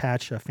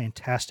Post-Dispatch, a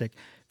fantastic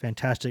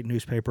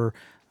newspaper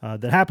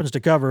that happens to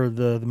cover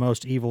the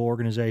most evil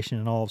organization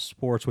in all of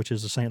sports, which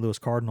is the St. Louis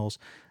Cardinals.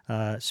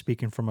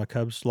 Speaking from a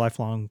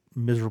lifelong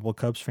miserable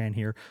Cubs fan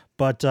here,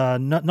 but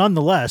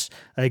nonetheless,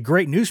 a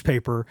great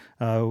newspaper,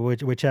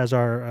 which has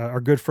our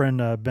good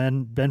friend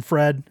Ben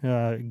Fred,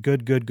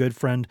 good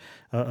friend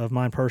of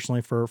mine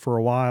personally for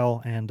a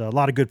while, and a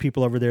lot of good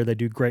people over there. They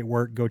do great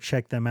work. Go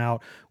check them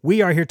out.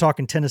 We are here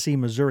talking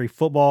Tennessee-Missouri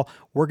football.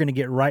 We're going to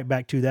get right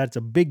back to that. It's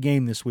a big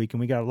game this week,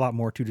 and we got a lot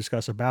more to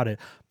discuss about it.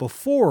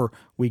 Before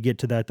we get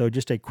to that, though,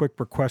 just a quick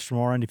request from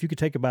our end. If you could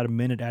take about a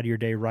minute out of your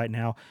day right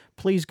now,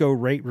 please go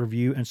rate,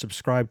 review, and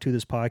subscribe to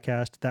this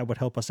podcast. That would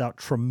help us out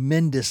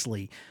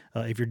tremendously.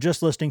 If you're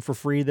just listening for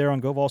free there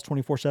on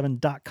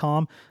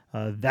GoVols247.com,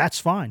 that's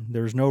fine.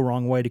 There's no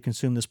wrong way to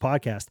consume this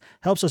podcast.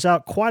 Helps us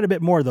out quite a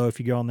bit more, though, if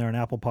you go on there on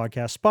Apple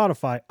Podcasts,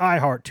 Spotify,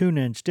 iHeart,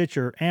 TuneIn,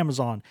 Stitcher,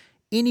 Amazon,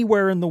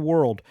 anywhere in the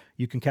world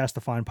you can cast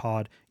the fine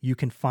pod. You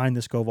can find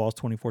this Go Vols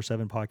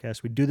 24/7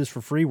 podcast. We do this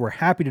for free. We're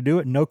happy to do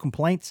it. No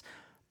complaints.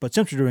 But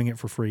since we're doing it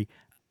for free,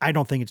 I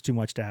don't think it's too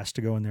much to ask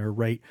to go in there,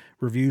 rate,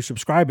 review,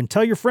 subscribe, and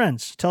tell your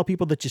friends. Tell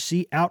people that you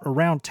see out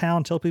around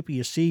town. Tell people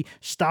you see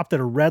stopped at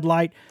a red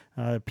light.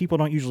 People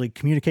don't usually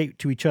communicate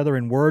to each other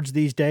in words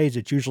these days.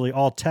 It's usually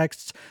all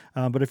texts.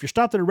 But if you're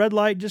stopped at a red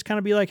light, just kind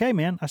of be like, hey,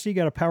 man, I see you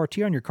got a Power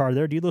T on your car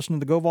there. Do you listen to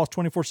the Go Vols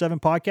 24/7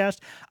 podcast?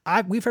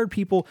 We've heard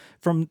people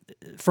from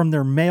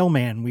their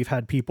mailman. We've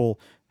had people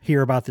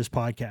hear about this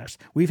podcast.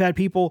 We've had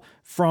people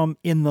from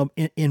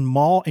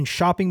in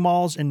shopping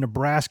malls in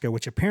Nebraska,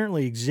 which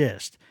apparently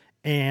exist,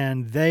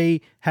 and they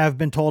have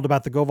been told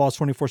about the Go Vols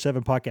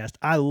 24/7 podcast.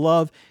 I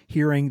love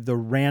hearing the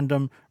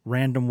random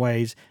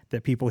ways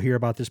that people hear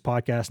about this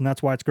podcast, and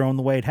that's why it's grown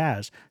the way it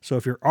has. So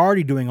if you're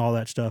already doing all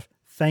that stuff,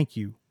 thank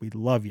you. We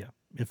love you.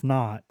 If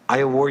not, I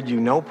award you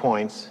no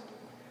points,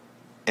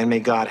 and may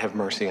God have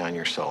mercy on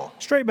your soul.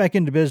 Straight back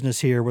into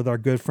business here with our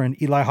good friend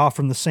Eli Hoff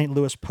from the St.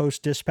 Louis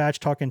Post-Dispatch,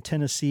 talking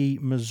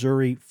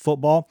Tennessee-Missouri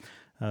football.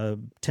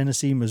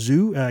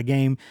 Tennessee-Mizzou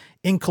game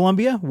in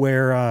Columbia,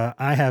 where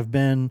I have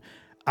been,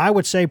 I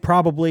would say,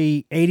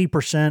 probably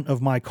 80%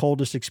 of my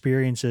coldest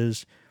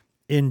experiences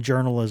in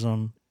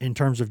journalism in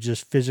terms of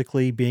just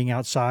physically being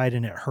outside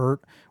and it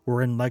hurt.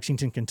 We're in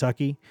Lexington,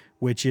 Kentucky,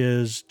 which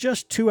is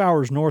just 2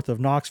 hours north of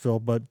Knoxville,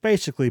 but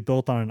basically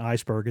built on an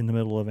iceberg in the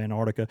middle of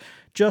Antarctica.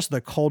 Just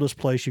the coldest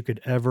place you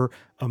could ever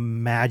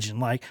imagine.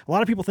 Like, a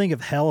lot of people think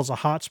of hell as a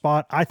hot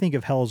spot. I think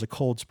of hell as a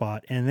cold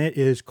spot, and it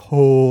is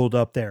cold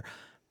up there.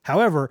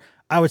 However,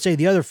 I would say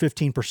the other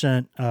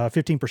 15% of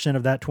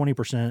that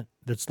 20%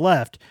 that's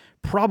left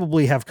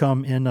probably have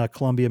come in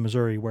Columbia,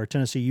 Missouri, where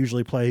Tennessee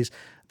usually plays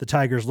the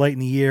Tigers late in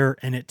the year,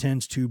 and it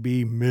tends to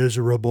be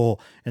miserable.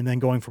 And then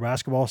going for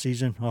basketball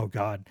season, oh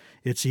God,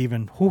 it's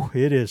even,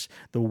 it is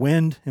the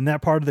wind in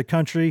that part of the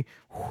country.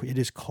 It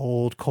is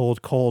cold.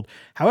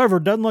 However,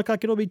 it doesn't look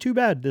like it'll be too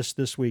bad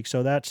this week.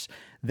 So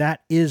that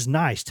is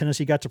nice.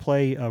 Tennessee got to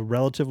play a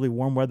relatively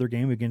warm weather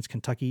game against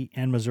Kentucky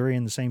and Missouri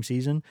in the same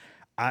season.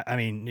 I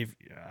mean,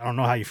 I don't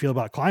know how you feel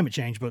about climate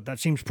change, but that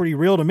seems pretty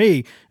real to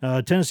me.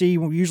 Tennessee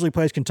usually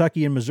plays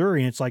Kentucky and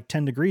Missouri, and it's like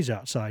 10 degrees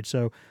outside,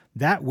 so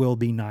that will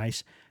be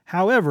nice.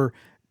 However,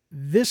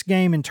 this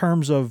game, in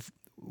terms of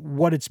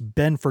what it's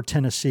been for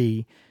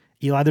Tennessee,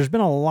 Eli, there's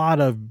been a lot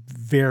of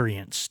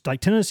variance. Like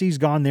Tennessee's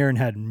gone there and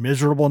had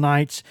miserable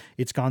nights.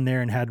 It's gone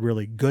there and had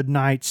really good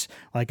nights.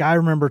 Like I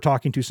remember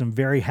talking to some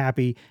very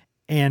happy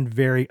and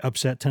very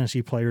upset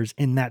Tennessee players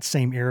in that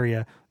same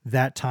area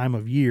that time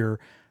of year.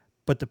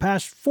 But the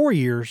past 4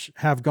 years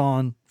have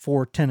gone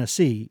for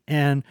Tennessee.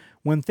 And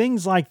when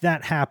things like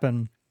that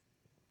happen,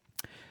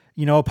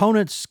 you know,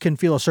 opponents can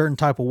feel a certain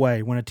type of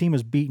way when a team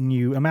has beaten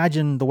you.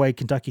 Imagine the way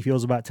Kentucky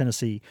feels about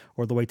Tennessee,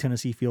 or the way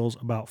Tennessee feels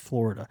about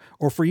Florida,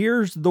 or for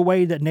years, the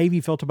way that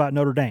Navy felt about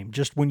Notre Dame.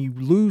 Just when you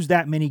lose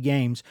that many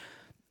games,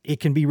 it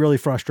can be really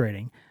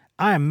frustrating.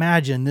 I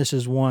imagine this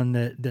is one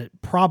that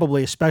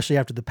probably, especially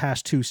after the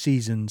past 2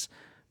 seasons,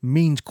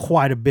 means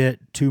quite a bit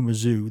to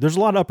Mizzou. There's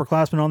a lot of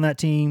upperclassmen on that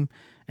team,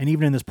 and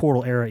even in this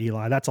portal era,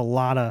 Eli, that's a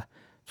lot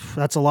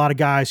of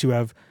guys who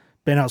have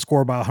been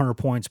outscored by 100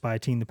 points by a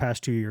team the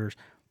past 2 years.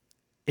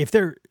 If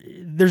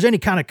there's any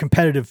kind of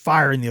competitive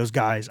fire in those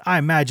guys, I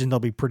imagine they'll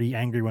be pretty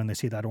angry when they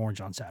see that orange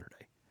on Saturday.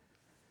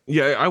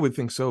 Yeah, I would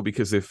think so,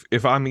 because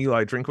if I'm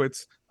Eli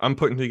Drinkwitz, I'm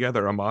putting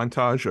together a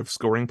montage of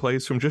scoring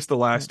plays from just the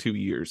last 2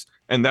 years,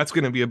 and that's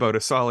going to be about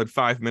a solid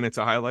 5 minutes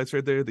of highlights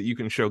right there that you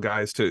can show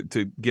guys to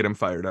get them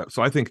fired up.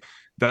 So I think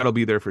that'll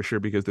be there for sure,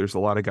 because there's a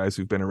lot of guys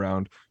who've been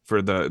around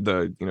for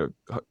the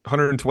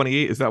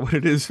 128. Is that what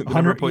it is?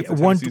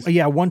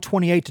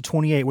 128 to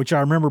 28, which I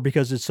remember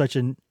because it's such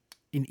an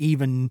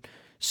even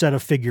set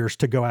of figures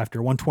to go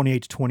after.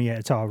 128 to 28.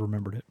 That's how I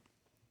remembered it.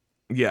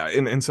 Yeah,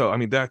 and so I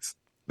mean that's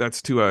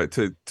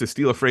to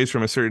steal a phrase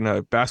from a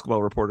certain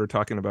basketball reporter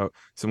talking about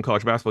some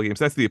college basketball games.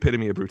 That's the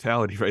epitome of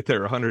brutality right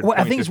there. 100. Well,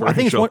 I think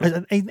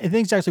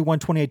it's actually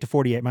 128 to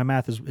 48. My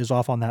math is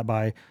off on that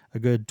by a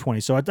good 20.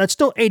 So that's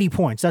still 80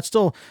 points. That's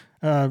still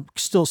a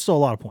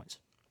lot of points.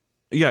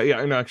 Yeah.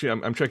 And actually,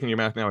 I'm checking your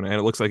math now, and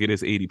it looks like it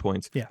is 80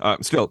 points. Yeah.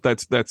 Still,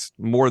 that's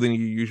more than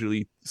you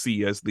usually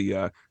see as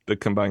the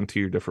combined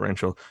tier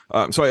differential.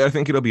 So I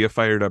think it'll be a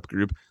fired up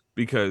group,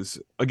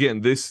 because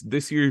again,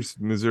 this year's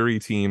Missouri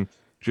team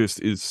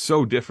just is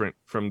so different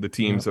from the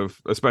teams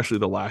of especially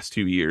the last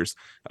 2 years.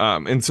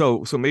 And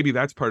so maybe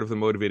that's part of the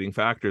motivating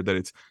factor, that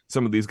it's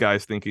some of these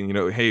guys thinking,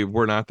 hey,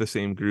 we're not the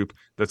same group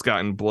that's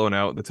gotten blown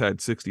out, that's had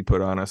 60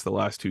 put on us the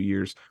last 2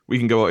 years. We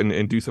can go out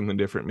and do something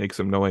different, make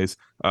some noise,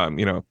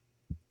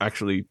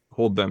 actually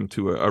hold them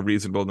to a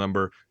reasonable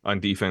number on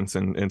defense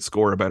and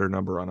score a better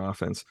number on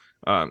offense.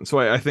 So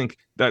I think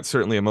that's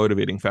certainly a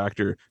motivating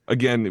factor.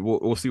 Again,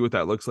 we'll see what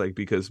that looks like,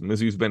 because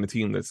Mizzou's been a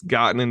team that's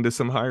gotten into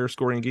some higher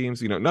scoring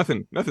games.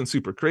 Nothing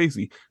super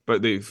crazy,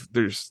 but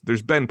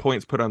there's been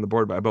points put on the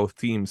board by both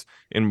teams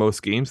in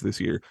most games this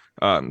year.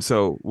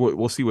 So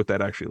we'll see what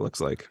that actually looks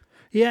like.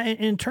 Yeah,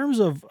 in terms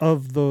of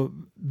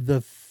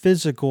the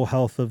physical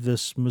health of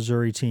this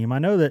Missouri team, I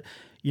know that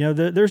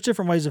there's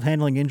different ways of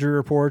handling injury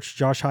reports.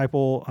 Josh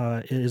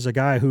Heupel is a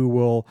guy who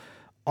will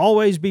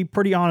always be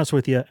pretty honest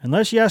with you,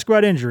 unless you ask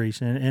about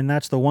injuries. And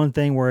that's the one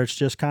thing where it's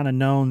just kind of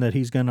known that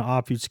he's going to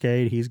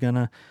obfuscate. He's going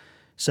to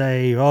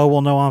say, oh,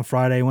 we'll know on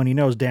Friday, when he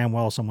knows damn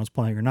well someone's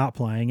playing or not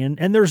playing.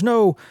 And there's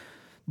no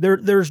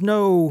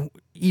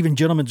even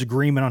gentleman's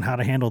agreement on how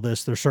to handle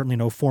this. There's certainly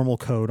no formal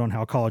code on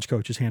how college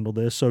coaches handle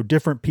this. So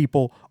different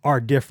people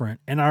are different.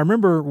 And I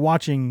remember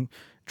watching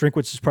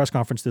Drinkwitz's press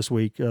conference this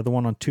week, the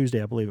one on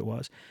Tuesday, I believe it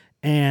was,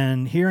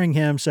 and hearing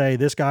him say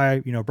this guy,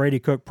 Brady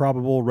Cook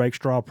probable,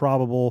 Rakestraw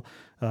probable,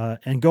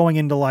 and going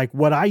into like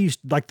what I used,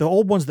 like the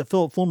old ones that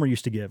Philip Fulmer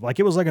used to give. Like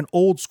it was like an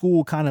old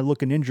school kind of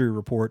looking injury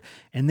report.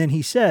 And then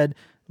he said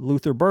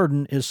Luther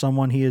Burden is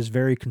someone he is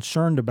very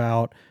concerned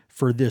about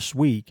for this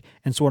week.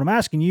 And so what I'm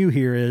asking you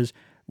here is,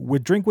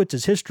 with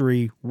Drinkwitz's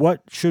history,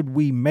 what should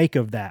we make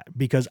of that?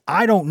 Because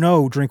I don't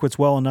know Drinkwitz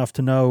well enough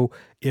to know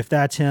if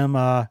that's him,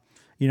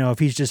 if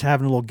he's just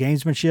having a little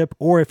gamesmanship,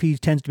 or if he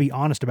tends to be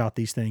honest about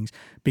these things.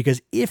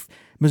 Because if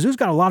Mizzou's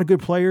got a lot of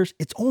good players,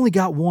 it's only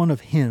got one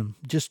of him,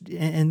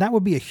 and that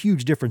would be a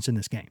huge difference in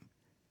this game.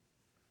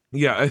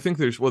 Yeah, I think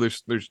there's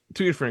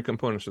two different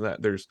components to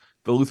that. There's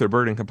the Luther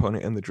Burden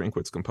component and the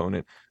Drinkwitz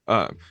component.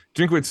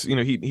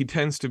 Drinkwitz, he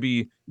tends to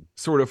be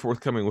sort of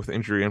forthcoming with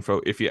injury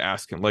info if you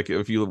ask him. Like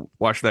if you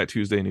watch that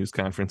Tuesday news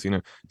conference,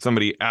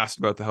 somebody asked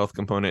about the health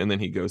component and then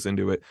he goes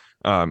into it.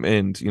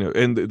 And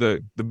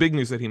the big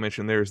news that he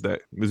mentioned there is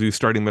that Mizzou's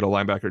starting middle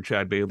linebacker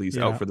Chad Bailey's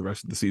out for the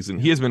rest of the season.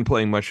 He has been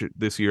playing much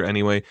this year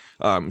anyway.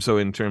 So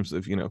in terms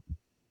of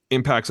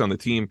impacts on the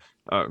team,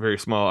 very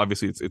small.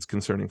 Obviously, it's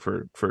concerning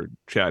for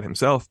Chad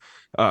himself.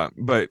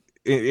 But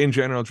in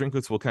general,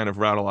 Drinkwitz will kind of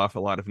rattle off a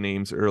lot of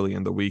names early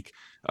in the week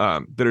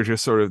that are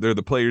just they're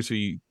the players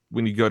who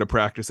when you go to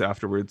practice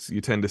afterwards,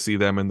 you tend to see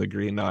them in the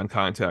green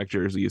non-contact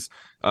jerseys.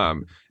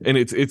 And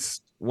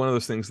it's one of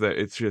those things that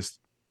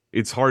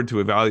it's hard to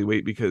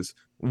evaluate, because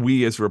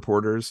we as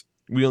reporters,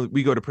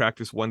 we go to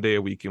practice one day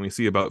a week and we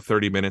see about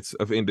 30 minutes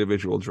of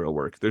individual drill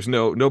work. There's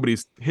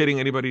nobody's hitting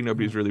anybody.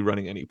 Nobody's really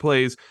running any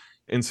plays.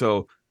 And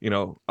so,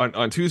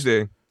 on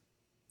Tuesday,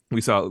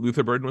 we saw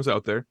Luther Burden was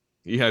out there.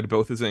 He had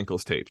both his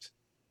ankles taped.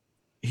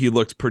 He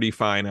looked pretty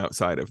fine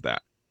outside of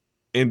that.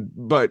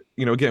 But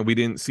again, we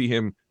didn't see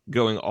him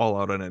going all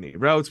out on any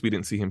routes. We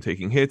didn't see him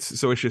taking hits.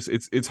 So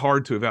it's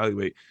hard to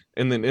evaluate.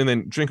 And then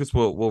Drinkwitz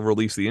will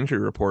release the injury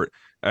report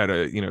at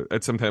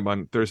sometime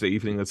on Thursday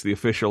evening. That's the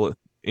official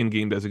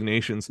in-game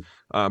designations.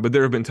 But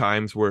there have been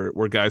times where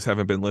guys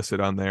haven't been listed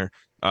on there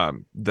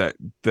that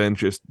then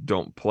just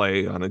don't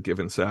play on a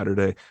given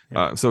Saturday.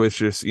 Yeah. So it's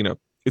just,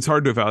 it's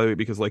hard to evaluate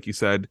because, like you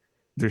said,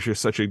 there's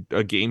just such a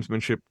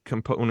gamesmanship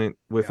component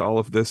with all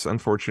of this,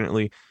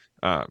 unfortunately.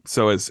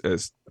 So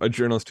as a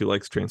journalist who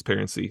likes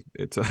transparency,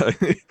 it's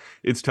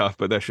it's tough,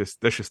 but that's just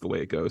the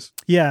way it goes.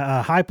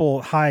 Yeah,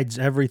 Heupel hides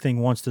everything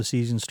once the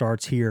season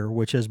starts here,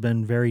 which has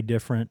been very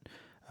different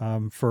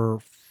for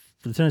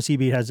the Tennessee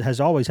beat.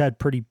 Has always had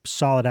pretty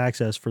solid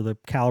access for the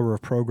caliber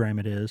of program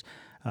it is.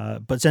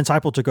 But since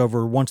Heupel took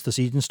over, once the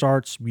season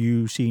starts,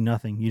 you see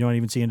nothing. You don't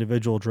even see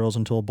individual drills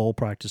until bowl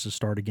practices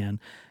start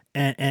again.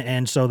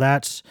 And so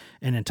that's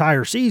an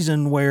entire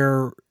season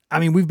where,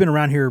 we've been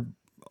around here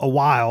a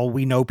while.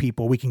 We know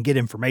people, we can get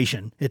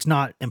information. It's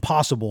not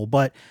impossible,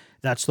 but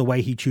that's the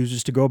way he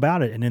chooses to go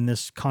about it. And in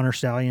this Connor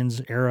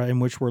Stalions era in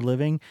which we're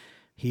living,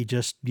 he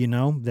just,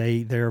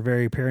 they're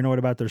very paranoid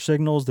about their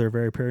signals. They're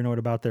very paranoid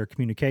about their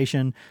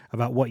communication,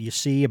 about what you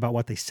see, about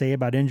what they say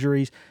about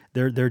injuries.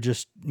 They're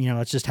just,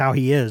 it's just how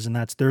he is. And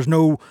there's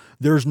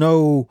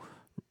no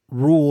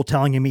rule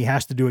telling him he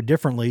has to do it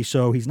differently.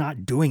 So he's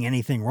not doing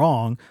anything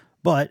wrong.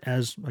 But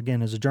as a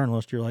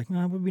journalist, you're like,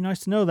 it would be nice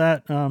to know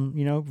that.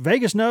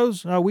 Vegas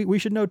knows. We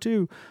should know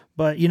too.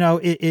 But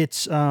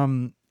it's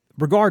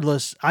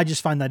regardless. I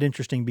just find that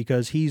interesting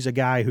because he's a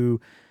guy who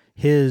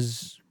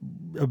his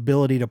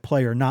ability to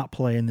play or not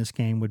play in this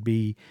game would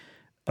be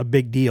a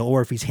big deal.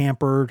 Or if he's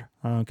hampered,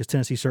 because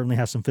Tennessee certainly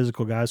has some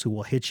physical guys who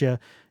will hit you.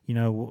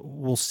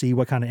 We'll see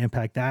what kind of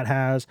impact that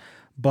has.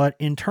 But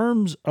in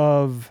terms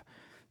of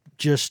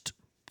just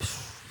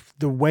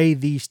the way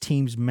these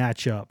teams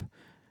match up.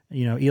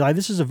 Eli,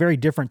 this is a very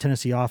different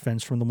Tennessee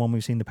offense from the one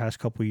we've seen the past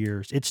couple of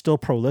years. It's still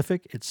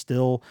prolific. It's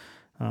still,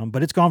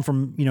 but it's gone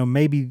from,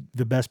 maybe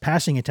the best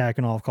passing attack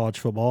in all of college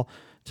football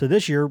to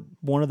this year,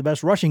 one of the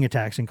best rushing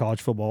attacks in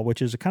college football,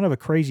 which is a kind of a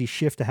crazy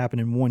shift to happen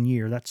in 1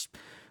 year. That's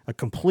a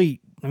complete,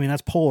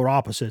 that's polar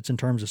opposites in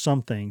terms of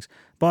some things,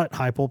 but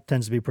Heupel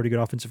tends to be a pretty good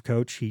offensive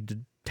coach. He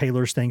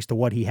tailors things to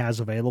what he has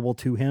available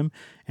to him.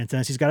 And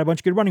Tennessee's got a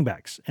bunch of good running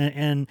backs.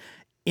 And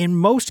in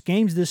most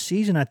games this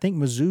season, I think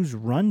Mizzou's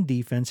run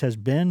defense has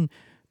been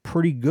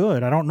pretty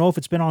good. I don't know if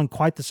it's been on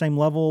quite the same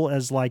level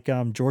as like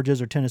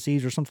Georgia's or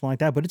Tennessee's or something like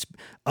that, but it's,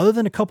 other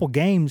than a couple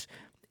games,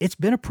 it's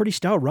been a pretty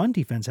stout run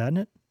defense, hasn't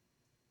it?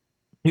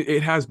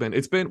 It has been.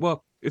 It's been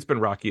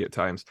rocky at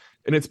times,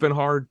 and it's been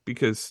hard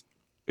because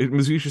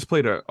Mizzou just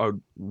played a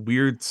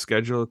weird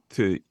schedule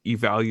to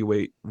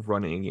evaluate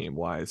running game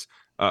wise.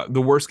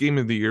 The worst game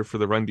of the year for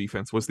the run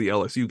defense was the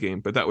LSU game,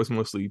 but that was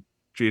mostly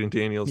Jaden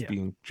Daniels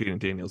being Jaden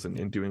Daniels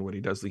and doing what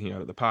he does, leaking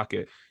out of the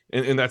pocket.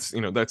 And that's,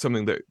 that's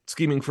something that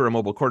scheming for a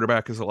mobile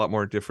quarterback is a lot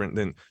more different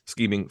than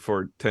scheming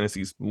for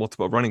Tennessee's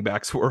multiple running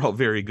backs who are all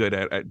very good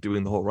at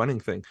doing the whole running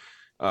thing.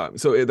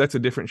 So that's a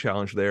different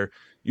challenge there.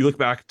 You look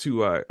back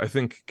to, I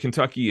think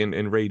Kentucky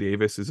and Ray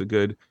Davis is a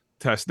good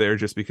test there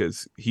just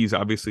because he's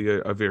obviously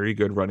a very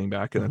good running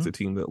back, and that's a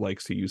team that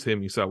likes to use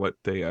him. You saw what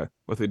they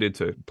did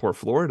to poor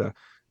Florida.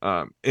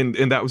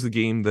 And that was the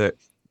game that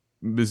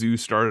Mizzou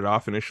started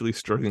off initially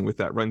struggling with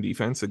that run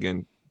defense.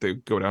 Again, they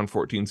go down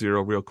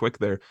 14-0 real quick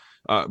there.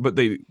 But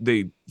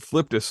they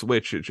flipped a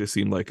switch. It just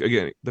seemed like,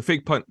 again, the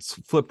fake punts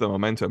flipped the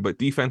momentum, but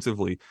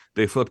defensively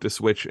they flipped a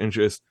switch and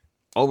just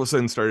all of a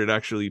sudden started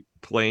actually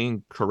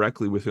playing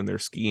correctly within their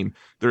scheme.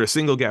 They're a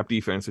single gap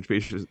defense,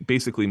 which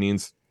basically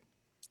means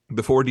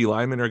the 4D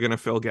linemen are going to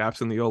fill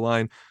gaps in the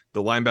O-line.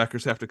 The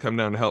linebackers have to come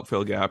down to help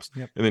fill gaps.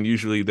 Yep. And then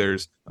usually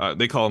there's,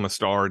 they call them a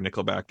star,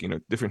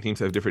 nickelback, different teams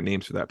have different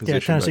names for that position.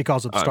 Yeah, Tennessee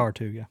calls it the star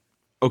too, yeah.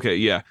 Okay,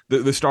 yeah.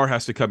 The star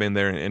has to come in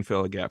there and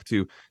fill a gap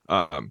too.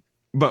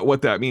 But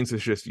what that means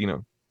is just,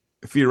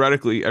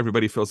 theoretically,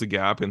 everybody fills a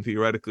gap, and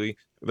theoretically,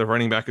 the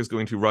running back is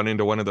going to run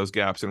into one of those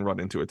gaps and run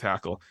into a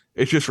tackle.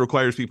 It just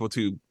requires people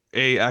to,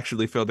 A,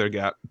 actually fill their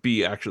gap,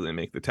 B, actually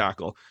make the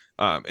tackle.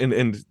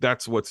 And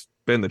that's what's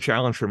been the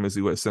challenge for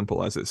Mizzou, as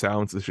simple as it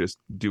sounds, is just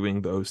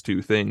doing those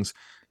two things.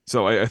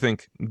 So I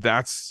think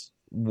that's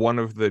one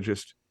of the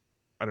just,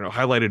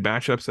 highlighted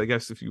matchups, I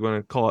guess, if you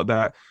want to call it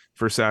that,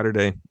 for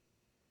Saturday,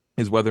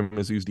 is whether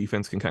Mizzou's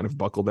defense can kind of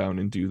buckle down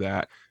and do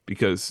that,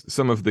 because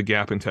some of the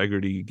gap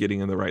integrity,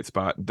 getting in the right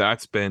spot,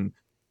 that's been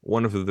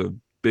one of the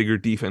bigger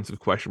defensive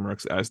question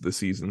marks as the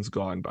season's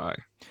gone by.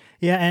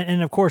 Yeah,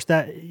 and of course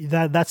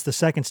that's the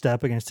second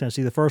step against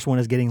Tennessee. The first one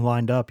is getting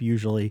lined up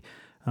usually,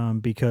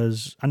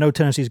 because I know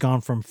Tennessee's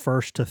gone from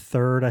first to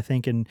third, I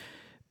think, in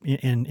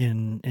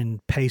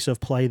pace of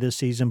play this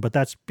season, but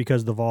that's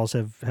because the Vols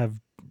have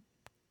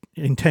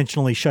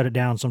intentionally shut it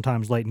down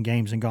sometimes late in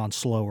games and gone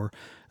slower.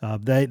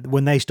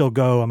 When they still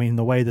go,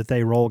 the way that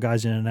they roll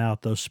guys in and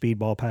out, those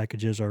speedball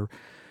packages are,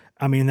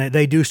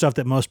 they do stuff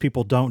that most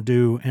people don't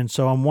do. And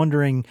so I'm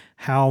wondering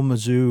how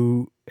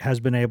Mizzou has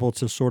been able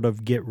to sort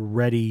of get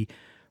ready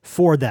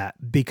for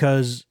that,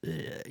 because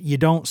you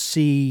don't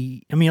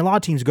see, a lot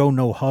of teams go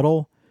no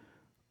huddle,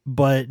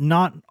 but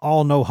not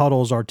all no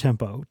huddles are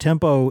tempo.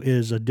 Tempo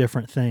is a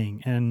different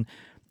thing. And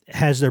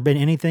has there been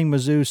anything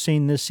Mizzou's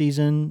seen this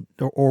season,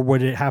 or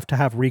would it have to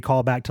have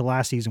recall back to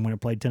last season when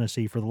it played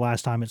Tennessee for the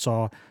last time it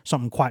saw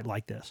something quite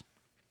like this?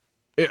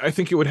 I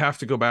think it would have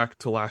to go back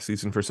to last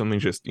season for something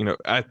just,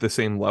 at the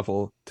same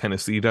level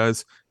Tennessee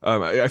does.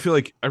 I feel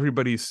like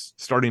everybody's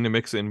starting to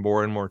mix in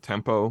more and more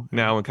tempo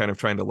now and kind of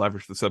trying to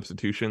leverage the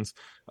substitutions.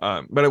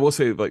 But I will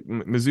say, like,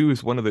 Mizzou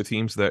is one of the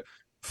teams that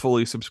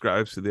fully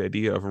subscribes to the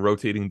idea of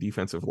rotating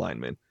defensive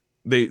linemen.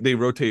 They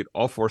rotate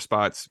all 4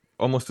 spots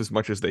almost as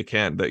much as they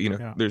can.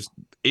 That there's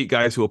 8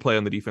 guys who will play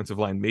on the defensive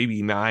line,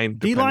 maybe 9.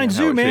 D-line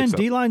zoo, man.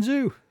 D-line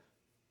zoo.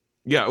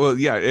 Yeah, well,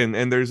 yeah,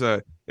 and there's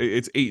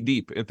it's 8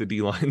 deep at the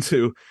D-line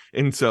too,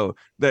 and so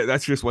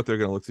that's just what they're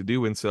going to look to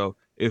do. And so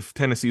if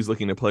Tennessee's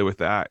looking to play with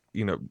that,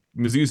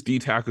 Mizzou's D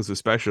tackles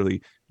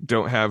especially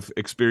don't have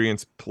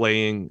experience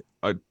playing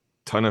a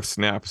ton of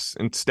snaps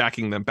and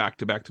stacking them back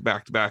to back to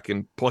back to back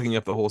and plugging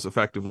up the holes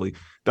effectively.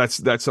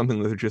 That's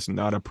something that they're just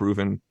not a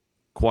proven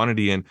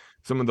quantity. And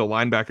some of the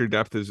linebacker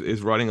depth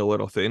is running a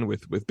little thin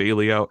with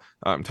Bailey out.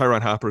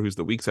 Tyron Hopper, who's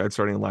the weak side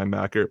starting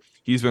linebacker,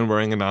 he's been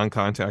wearing a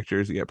non-contact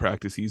jersey at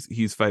practice.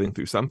 He's fighting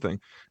through something.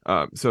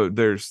 So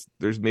there's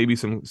maybe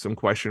some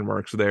question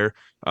marks there.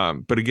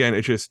 But again,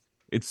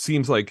 it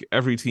seems like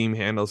every team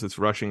handles its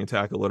rushing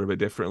attack a little bit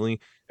differently,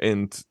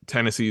 and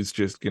Tennessee's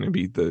just going to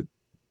be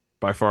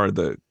by far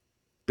the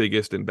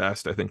biggest and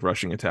best, I think,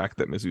 rushing attack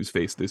that Mizzou's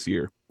faced this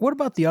year. What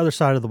about the other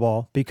side of the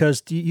ball?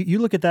 Because you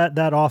look at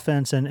that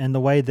offense and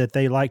the way that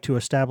they like to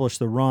establish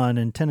the run,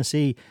 and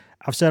Tennessee,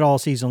 I've said all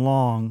season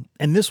long,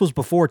 and this was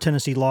before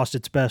Tennessee lost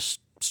its best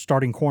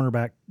starting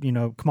cornerback,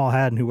 Kamal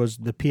Haddon, who was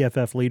the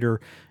PFF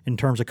leader in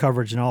terms of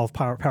coverage in all of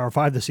Power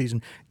 5 this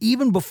season.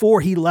 Even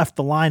before he left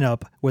the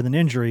lineup with an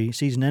injury,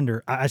 season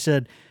ender, I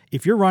said,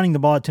 if you're running the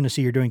ball at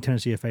Tennessee, you're doing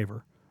Tennessee a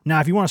favor.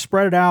 Now, if you want to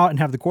spread it out and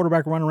have the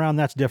quarterback run around,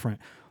 that's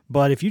different.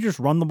 But if you just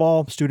run the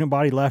ball, student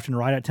body left and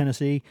right at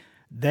Tennessee,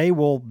 they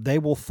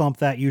will thump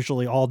that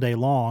usually all day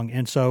long.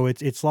 And so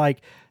it's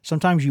like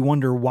sometimes you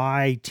wonder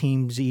why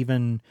teams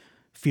even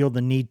feel the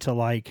need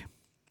to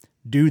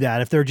do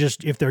that. If they're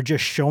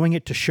just showing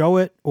it to show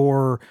it,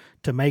 or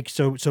to make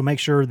sure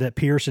that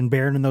Pierce and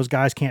Barron and those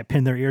guys can't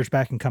pin their ears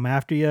back and come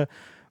after you.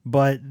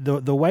 But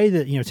the way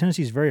that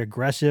Tennessee is very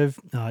aggressive,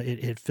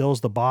 it fills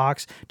the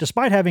box.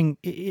 Despite having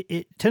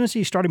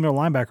Tennessee's starting middle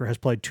linebacker has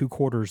played 2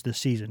 quarters this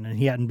season, and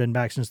he hadn't been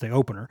back since the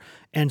opener.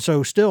 And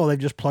so still they've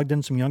just plugged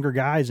in some younger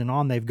guys, and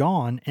on they've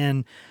gone.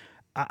 And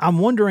I'm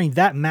wondering,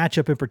 that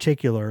matchup in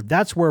particular,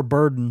 that's where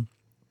burden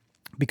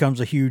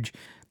becomes a huge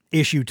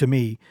issue to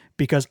me,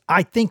 because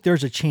I think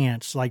there's a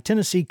chance, like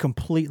Tennessee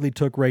completely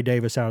took Ray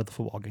Davis out of the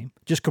football game,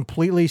 just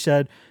completely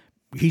said,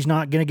 he's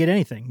not going to get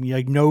anything.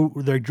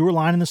 They drew a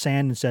line in the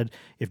sand and said,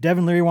 if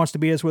Devin Leary wants to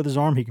beat us with his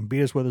arm, he can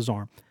beat us with his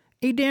arm.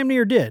 He damn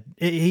near did.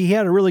 He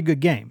had a really good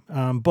game.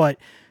 But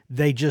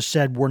they just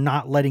said, we're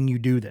not letting you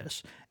do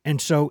this.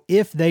 And so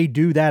if they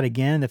do that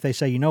again, if they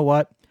say, you know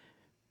what,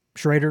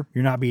 Schrader,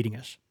 you're not beating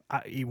us.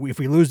 If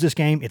we lose this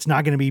game, it's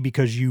not going to be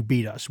because you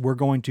beat us. We're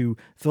going to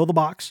fill the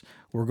box.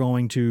 We're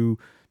going to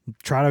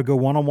try to go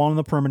one-on-one on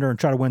the perimeter and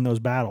try to win those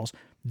battles.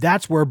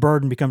 That's where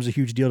Burden becomes a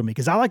huge deal to me,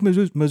 because I like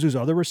Mizzou's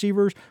other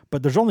receivers,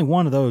 but there's only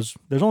one of those.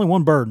 There's only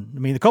one Burden. I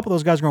mean, a couple of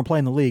those guys are going to play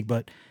in the league,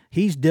 but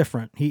he's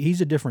different.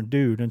 He's a different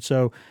dude. And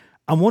so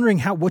I'm wondering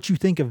what you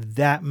think of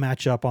that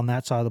matchup on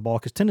that side of the ball,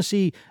 because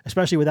Tennessee,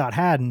 especially without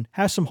Haddon,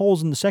 has some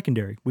holes in the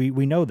secondary. We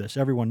know this.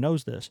 Everyone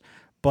knows this.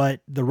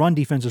 But the run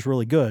defense is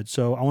really good.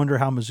 So I wonder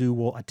how Mizzou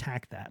will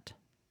attack that.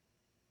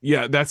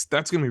 Yeah, that's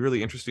going to be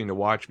really interesting to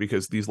watch,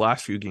 because these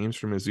last few games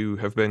for Mizzou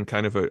have been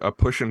kind of a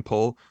push and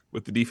pull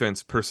with the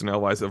defense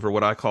personnel-wise over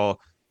what I call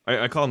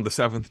him the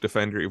 7th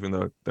defender, even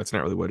though that's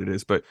not really what it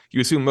is. But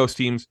you assume most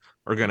teams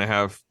are going to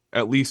have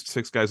at least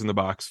 6 guys in the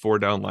box, 4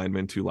 down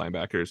linemen, 2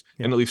 linebackers,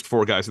 and at least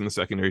 4 guys in the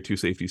secondary, 2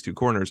 safeties, 2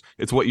 corners.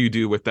 It's what you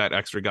do with that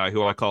extra guy,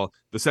 who I call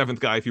the 7th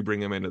guy if you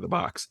bring him into the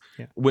box.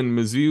 Yeah. When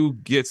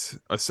Mizzou gets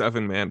a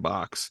 7-man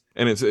box,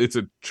 and it's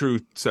a true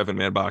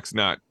 7-man box,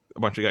 not a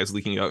bunch of guys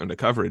leaking out into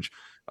coverage,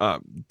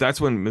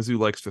 that's when Mizzou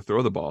likes to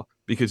throw the ball,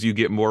 because you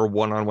get more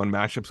one-on-one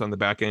matchups on the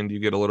back end. You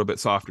get a little bit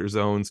softer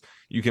zones.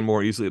 You can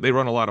more easily, they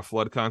run a lot of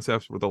flood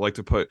concepts where they'll like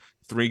to put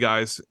 3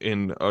 guys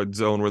in a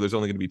zone where there's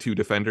only going to be 2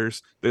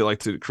 defenders. They like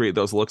to create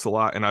those looks a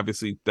lot. And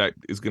obviously that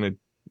is going to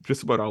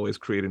just about always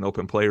create an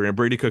open player. And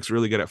Brady Cook's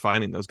really good at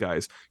finding those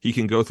guys. He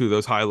can go through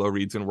those high-low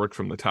reads and work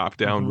from the top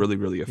down really,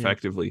 really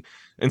effectively.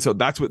 Yeah. And so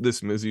that's what this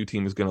Mizzou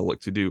team is going to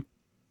look to do.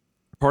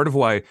 Part of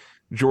why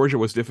Georgia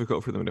was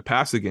difficult for them to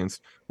pass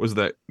against was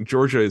that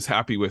Georgia is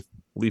happy with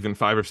leaving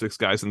 5 or 6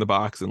 guys in the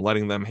box and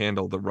letting them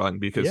handle the run,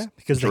 because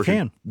Georgia they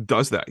can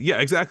does that. Yeah,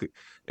 exactly.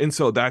 And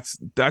so that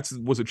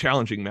was a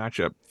challenging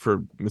matchup for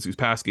Mizzou's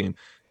pass game.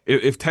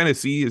 If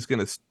Tennessee is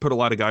going to put a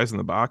lot of guys in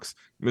the box,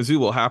 Mizzou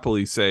will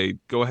happily say,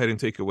 go ahead and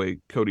take away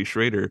Cody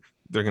Schrader.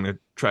 They're going to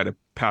try to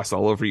pass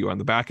all over you on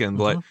the back end.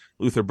 Let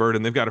Luther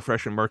Burden, they've got a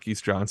freshman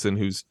Marquise Johnson,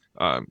 who's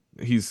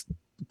he's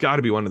got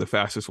to be one of the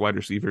fastest wide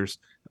receivers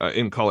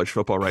in college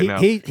football right now.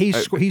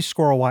 He's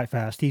squirrel white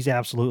fast. He's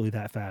absolutely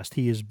that fast.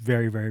 He is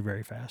very, very,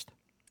 very fast.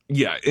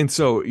 Yeah, and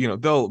so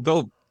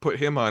they'll put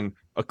him on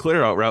a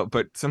clear out route,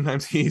 but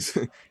sometimes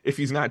if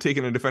he's not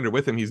taking a defender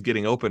with him, he's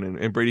getting open,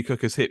 and Brady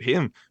Cook has hit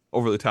him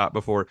over the top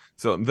before.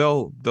 So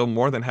they'll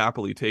more than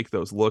happily take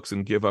those looks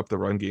and give up the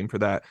run game for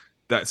that.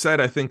 That said,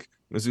 I think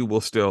Mizzou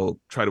will still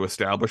try to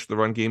establish the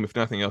run game, if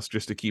nothing else,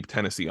 just to keep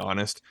Tennessee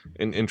honest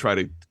and try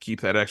to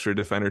keep that extra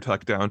defender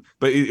tucked down.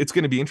 But it's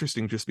going to be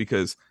interesting just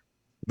because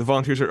the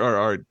Volunteers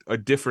are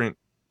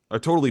a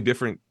totally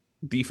different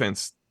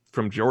defense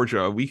from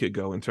Georgia a week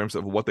ago in terms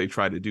of what they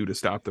try to do to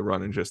stop the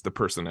run and just the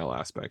personnel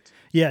aspect.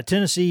 Yeah,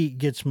 Tennessee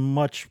gets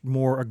much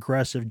more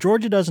aggressive.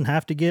 Georgia doesn't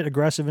have to get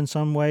aggressive in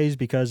some ways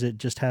because it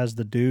just has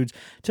the dudes.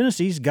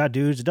 Tennessee's got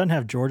dudes. It doesn't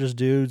have Georgia's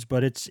dudes,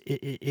 but it's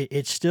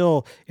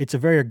a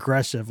very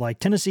aggressive. Like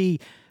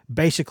Tennessee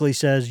basically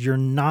says you're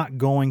not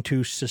going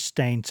to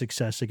sustain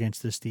success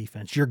against this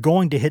defense. You're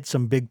going to hit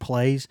some big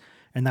plays,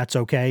 and that's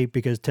okay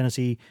because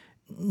Tennessee,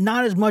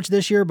 not as much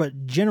this year,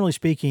 but generally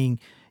speaking,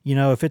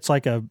 if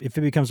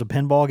it becomes a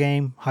pinball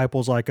game,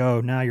 Heupel's like,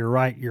 oh, now you're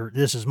right.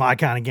 This is my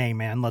kind of game,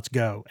 man. Let's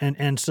go.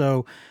 And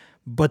so,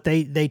 but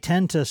they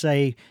tend to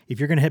say, if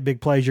you're going to hit big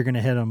plays, you're going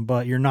to hit them,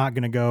 but you're not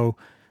going to go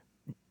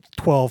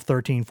 12,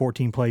 13,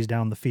 14 plays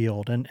down the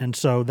field. And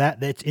so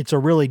it's a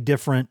really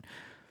different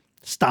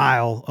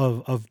style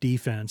of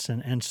defense.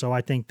 And so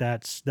I think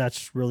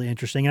that's really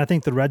interesting. And I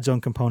think the red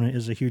zone component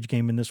is a huge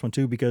game in this one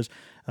too, because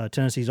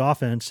Tennessee's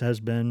offense has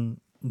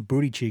been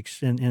booty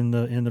cheeks in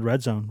the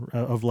red zone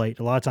of late.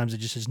 A lot of times it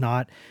just is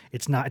not.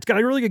 It's got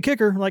a really good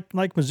kicker like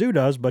Mizzou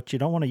does, but you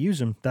don't want to use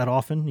him that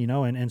often,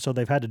 and so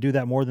they've had to do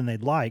that more than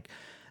they'd like.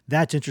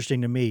 That's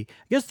interesting to me.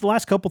 I guess the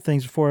last couple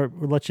things before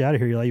we let you out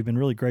of here, Eli, you've been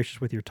really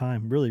gracious with your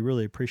time. Really,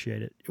 really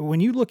appreciate it. When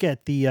you look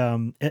at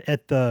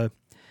the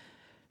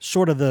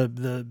sort of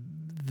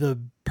the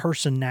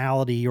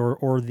personality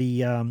or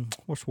the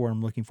what's the word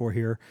I'm looking for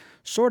here?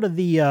 Sort of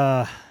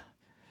the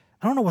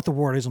I don't know what the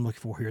word is I'm looking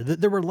for here.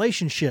 The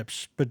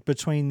relationships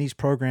between these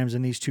programs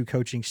and these two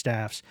coaching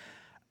staffs.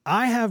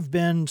 I have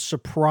been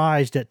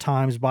surprised at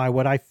times by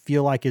what I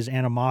feel like is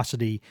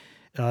animosity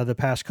the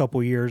past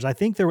couple of years. I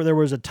think there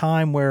was a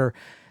time where,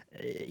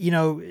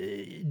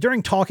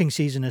 during talking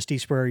season, as Steve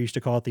Spurrier used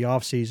to call it, the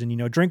off season,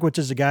 Drinkwitz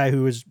is a guy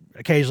who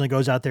occasionally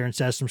goes out there and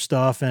says some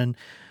stuff, and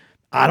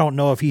I don't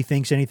know if he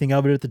thinks anything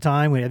of it at the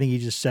time. I think he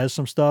just says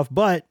some stuff.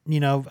 But,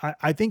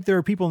 I think there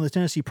are people in the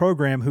Tennessee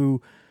program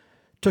who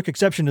took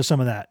exception to some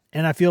of that.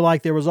 And I feel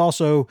like there was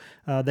also,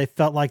 they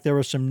felt like there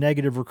was some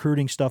negative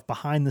recruiting stuff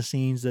behind the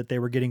scenes that they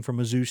were getting from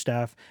Mizzou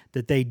staff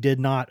that they did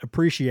not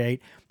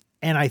appreciate.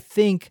 And I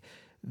think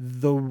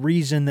the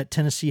reason that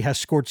Tennessee has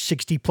scored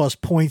 60-plus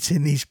points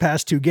in these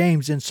past two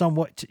games in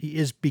somewhat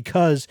is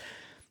because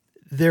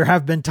there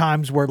have been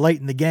times where late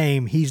in the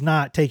game, he's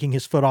not taking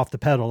his foot off the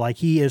pedal. Like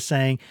he is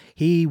saying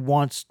he's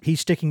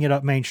sticking it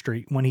up Main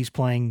Street when he's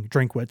playing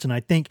Drinkwitz. And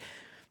I think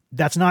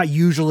that's not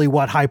usually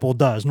what Heupel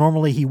does.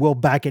 Normally he will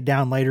back it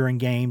down later in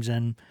games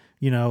and,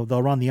 they'll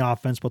run the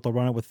offense, but they'll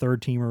run it with third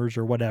teamers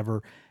or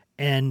whatever.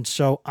 And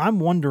so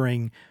I'm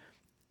wondering,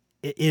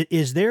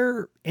 is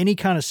there any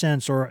kind of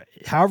sense, or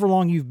however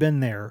long you've been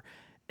there,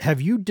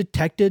 have you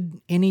detected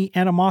any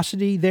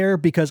animosity there?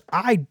 Because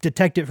I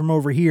detect it from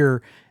over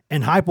here,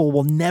 and Heupel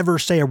will never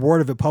say a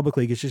word of it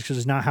publicly just because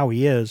it's not how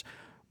he is,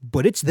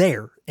 but it's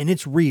there and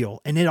it's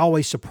real. And it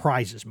always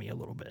surprises me a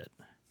little bit.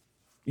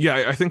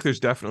 Yeah, I think there's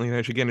definitely an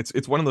edge. Again,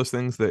 it's one of those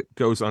things that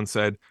goes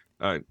unsaid.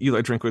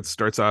 Eli Drinkwitz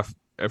starts off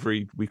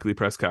every weekly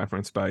press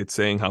conference by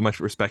saying how much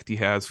respect he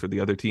has for the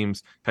other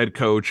team's head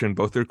coach and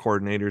both their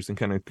coordinators, and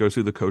kind of goes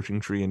through the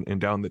coaching tree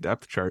and down the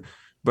depth chart.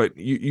 But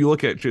you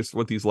look at just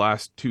what these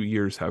last 2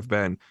 years have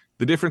been.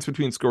 The difference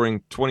between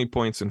scoring 20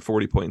 points and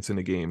 40 points in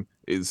a game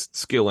is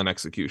skill and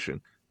execution.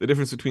 The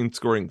difference between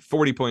scoring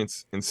 40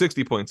 points and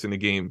 60 points in a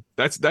game,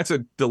 that's a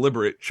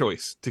deliberate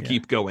choice to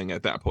keep going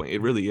at that point.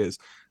 It really is.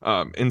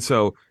 And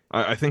so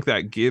I think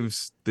that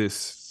gives this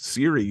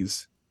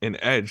series an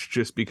edge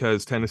just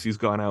because Tennessee's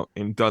gone out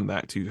and done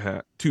that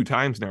two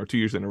times now, 2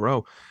 years in a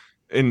row.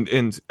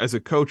 And as a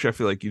coach, I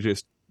feel like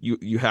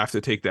you have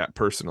to take that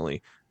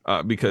personally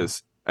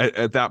because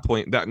at that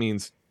point, that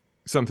means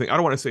something. I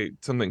don't want to say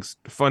something's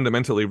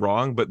fundamentally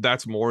wrong, but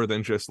that's more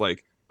than just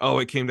like, oh,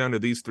 it came down to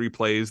these 3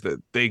 plays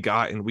that they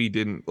got and we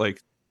didn't.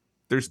 Like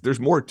there's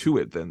more to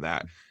it than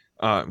that.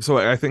 So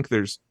I think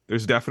there's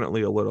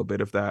definitely a little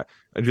bit of that,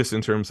 just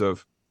in terms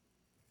of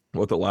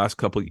what the last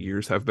couple of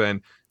years have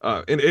been.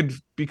 And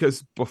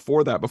because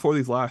before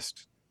these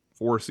last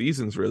 4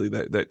 seasons, really,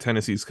 that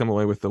Tennessee's come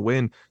away with the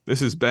win,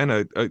 this has been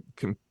a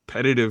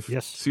competitive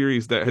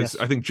series that has,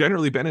 I think,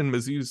 generally been in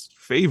Mizzou's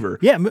favor.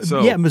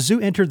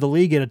 Mizzou entered the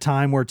league at a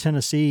time where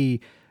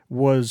Tennessee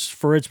was,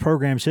 for its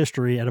program's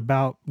history, at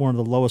about one of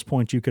the lowest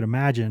points you could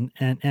imagine.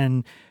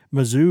 And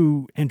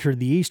Mizzou entered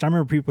the East. I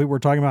remember people were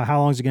talking about how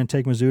long is it going to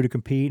take Mizzou to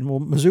compete. And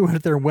well, Mizzou went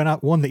out there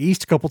and won the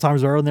East a couple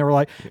times early, and they were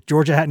like,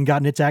 Georgia hadn't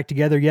gotten its act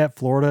together yet.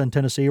 Florida and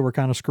Tennessee were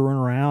kind of screwing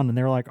around, and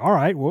they were like, all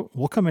right,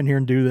 we'll come in here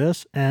and do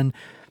this. And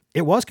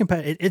It was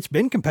competitive. It's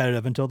been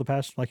competitive until the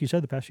past, like you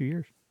said, the past few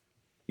years.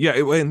 Yeah,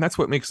 and that's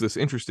what makes this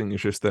interesting. Is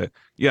just that,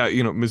 yeah,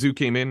 Mizzou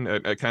came in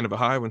at kind of a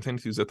high when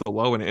Tennessee's at the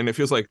low, and it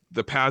feels like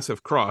the paths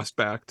have crossed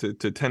back to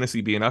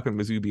Tennessee being up and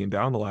Mizzou being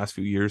down the last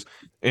few years,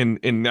 and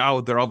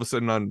now they're all of a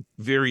sudden on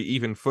very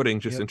even footing,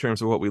 just in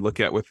terms of what we look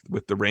at with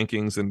the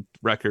rankings and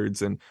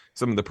records and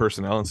some of the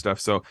personnel and stuff.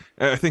 So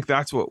I think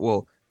that's what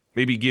will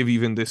maybe give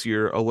even this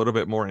year a little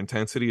bit more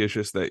intensity. Is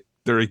just that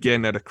they're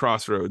again at a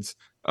crossroads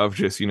of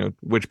just,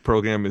 which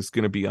program is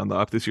going to be on the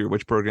up this year,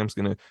 which program's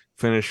going to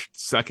finish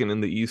second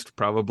in the East,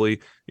 probably,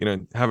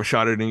 have a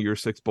shot at a year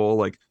 6 bowl.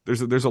 Like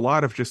there's a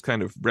lot of just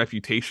kind of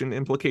reputation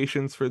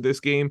implications for this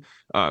game.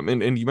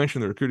 And you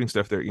mentioned the recruiting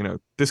stuff there.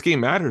 This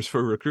game matters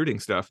for recruiting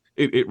stuff.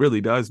 It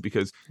really does,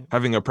 because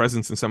having a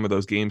presence in some of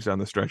those games down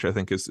the stretch, I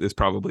think is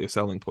probably a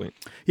selling point.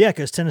 Yeah,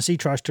 because Tennessee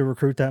tries to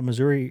recruit that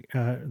Missouri,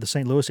 the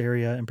St. Louis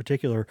area in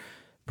particular,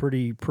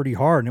 pretty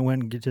hard, and it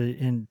went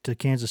into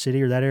Kansas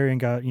City or that area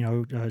and got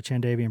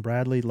Chandavian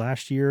Bradley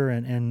last year,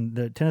 and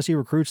the Tennessee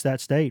recruits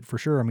that state for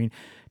sure. I mean,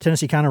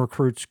 Tennessee kind of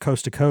recruits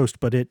coast to coast,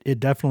 but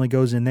it definitely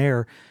goes in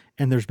there.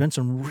 And there's been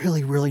some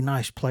really, really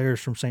nice players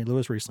from St.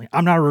 Louis recently.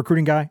 I'm not a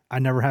recruiting guy. I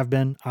never have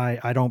been.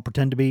 I don't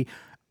pretend to be.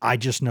 I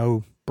just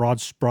know broad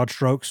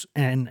strokes,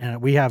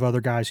 and we have other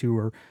guys who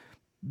are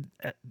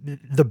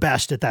the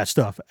best at that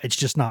stuff. It's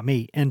just not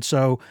me. And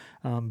so,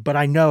 but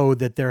I know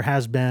that there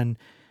has been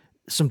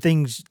some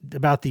things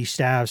about these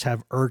staffs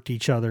have irked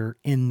each other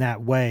in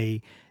that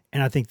way.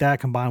 And I think that,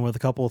 combined with a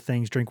couple of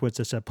things Drinkwitz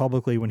has said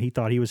publicly when he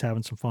thought he was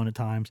having some fun at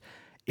times,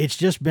 it's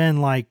just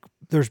been like,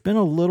 there's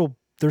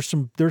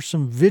some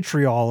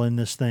vitriol in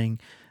this thing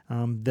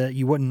that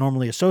you wouldn't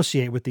normally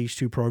associate with these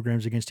two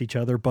programs against each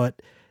other,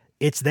 but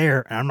it's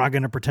there. And I'm not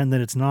going to pretend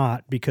that it's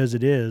not, because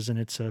it is. And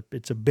it's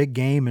a big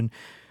game, and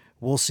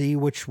we'll see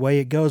which way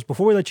it goes.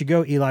 Before we let you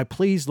go, Eli,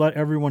 please let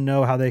everyone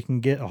know how they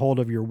can get a hold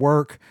of your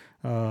work,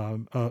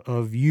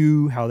 of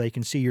you, how they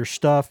can see your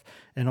stuff,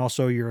 and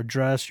also your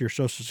address, your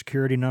social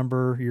security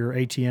number, your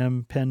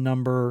ATM PIN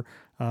number,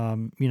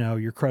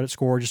 your credit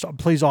score, just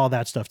please all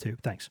that stuff too.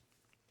 Thanks.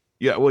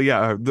 Yeah, well,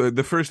 yeah.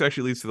 The first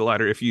actually leads to the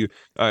latter. If you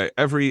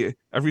every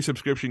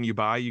subscription you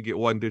buy, you get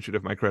 1 digit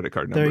of my credit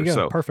card number. There you go.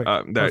 So Perfect.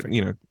 Perfect.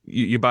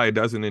 You buy a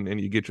dozen and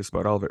you get just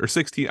about all of it, or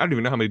 16. I don't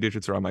even know how many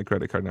digits are on my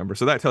credit card number.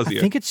 So that tells you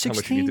I think it's 16. How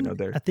much you need to know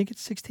there. I think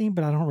it's 16,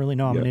 but I don't really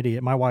know. I'm an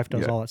idiot. My wife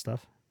does all that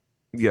stuff.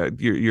 Yeah,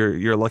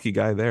 you're a lucky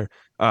guy there.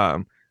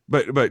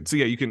 But so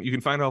yeah, you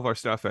can find all of our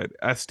stuff at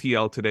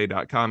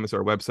stltoday.com is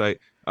our website.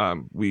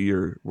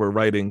 We're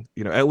writing,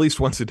 at least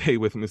once a day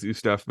with Mizzou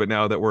stuff, but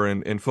now that we're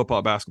in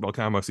football, basketball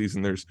combo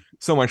season, there's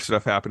so much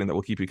stuff happening that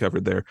we'll keep you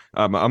covered there.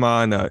 I'm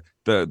on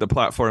the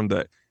platform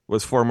that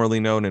was formerly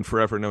known and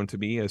forever known to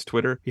me as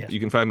Twitter. Yes. You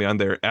can find me on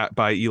there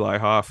by Eli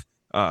Hoff.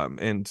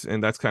 And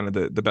that's kind of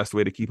the best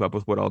way to keep up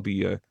with what I'll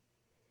be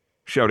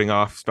spouting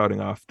off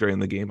during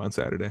the game on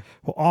Saturday.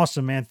 Well,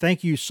 awesome, man.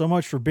 Thank you so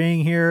much for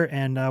being here.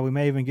 And we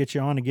may even get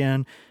you on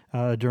again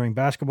during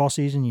basketball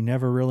season. You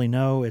never really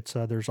know. It's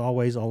there's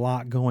always a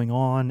lot going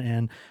on,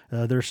 and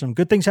there's some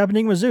good things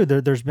happening with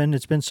Mizzou.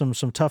 It's been some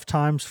tough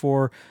times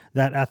for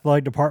that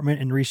athletic department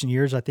in recent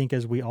years, I think,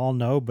 as we all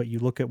know. But you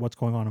look at what's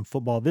going on in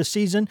football this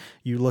season.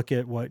 You look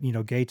at what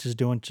Gates is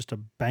doing, just a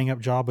bang up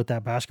job with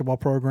that basketball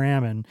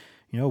program, and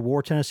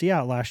wore Tennessee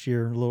out last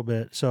year a little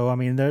bit. So I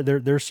mean,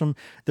 there's some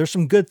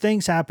good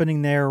things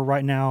happening there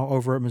right now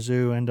over at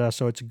Mizzou, and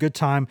so it's a good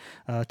time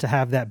to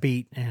have that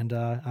beat. And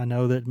I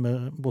know that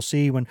we'll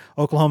see when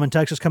Oklahoma and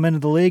Texas come into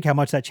the league how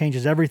much that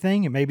changes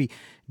everything. It maybe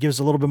gives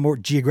a little bit more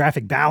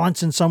geographic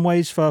balance in some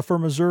ways for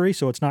Missouri,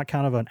 so it's not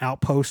kind of an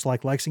outpost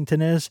like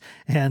Lexington is.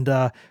 And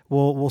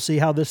we'll see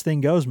how this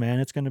thing goes, man.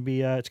 It's gonna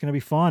be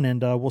fun,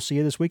 and we'll see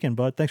you this weekend,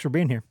 bud. Thanks for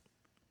being here.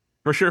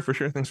 For sure.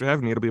 Thanks for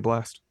having me. It'll be a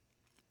blast.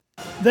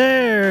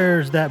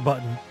 There's that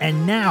button.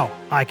 And now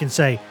I can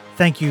say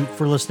thank you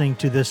for listening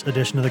to this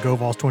edition of the Go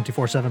Vols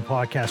 24/7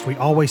 podcast. We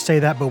always say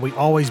that, but we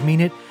always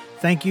mean it.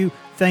 Thank you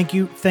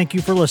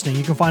for listening.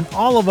 You can find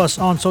all of us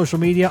on social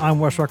media. I'm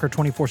Wes Rucker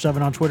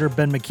 24/7 on Twitter.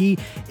 Ben McKee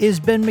is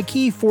Ben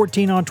McKee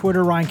 14 on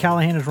Twitter. Ryan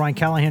Callahan is Ryan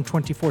Callahan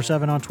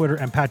 24/7 on Twitter.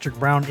 And Patrick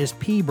Brown is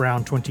P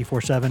Brown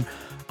 24/7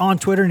 on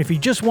Twitter. And if you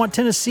just want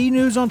Tennessee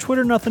news on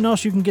Twitter, nothing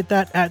else, you can get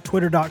that at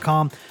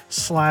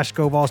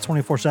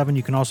twitter.com/GoVols247.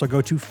 You can also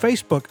go to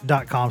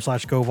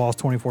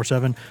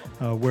facebook.com/GoVols247,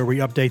 where we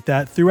update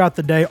that throughout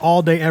the day,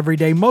 all day, every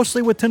day,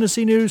 mostly with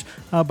Tennessee news,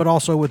 but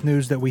also with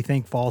news that we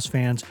think Vols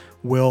fans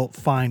will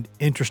find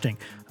interesting.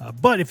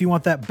 But if you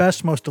want that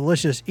best, most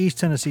delicious East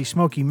Tennessee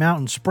Smoky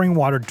Mountain spring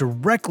water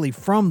directly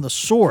from the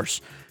source,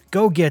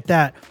 go get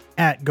that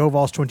at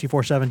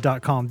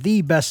GoVols247.com,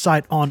 the best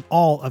site on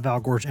all of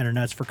Al Gore's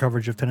internets for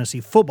coverage of Tennessee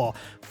football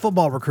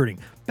recruiting,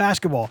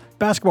 basketball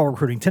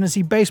recruiting,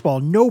 Tennessee baseball.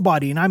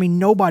 Nobody, and I mean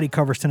nobody,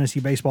 covers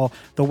Tennessee baseball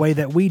the way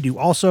that we do.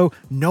 Also,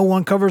 no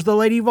one covers the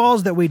Lady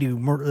Vols that we do.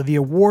 The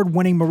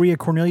award-winning Maria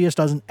Cornelius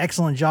does an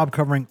excellent job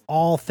covering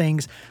all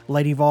things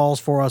Lady Vols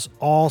for us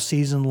all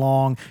season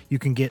long. You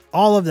can get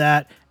all of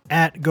that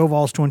at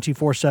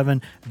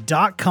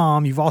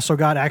GoVols247.com. You've also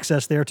got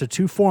access there to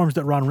 2 forums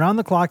that run round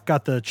the clock.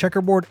 Got the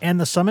Checkerboard and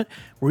the Summit,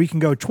 where you can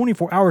go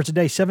 24 hours a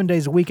day, 7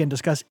 days a week, and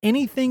discuss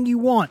anything you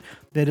want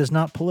that is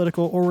not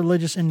political or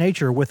religious in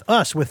nature with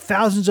us, with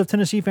thousands of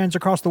Tennessee fans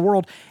across the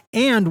world,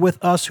 and with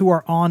us who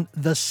are on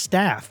the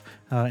staff.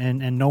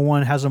 And no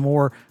one has a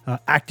more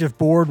active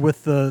board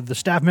with the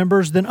staff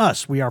members than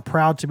us. We are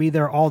proud to be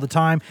there all the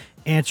time,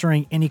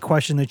 answering any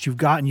question that you've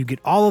got, and you get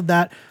all of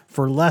that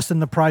for less than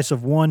the price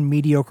of one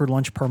mediocre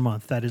lunch per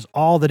month. That is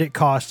all that it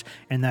costs,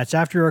 and that's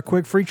after a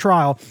quick free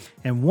trial.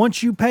 And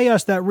once you pay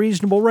us that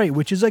reasonable rate,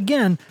 which is,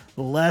 again,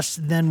 less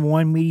than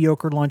one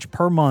mediocre lunch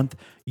per month,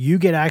 you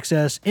get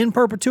access in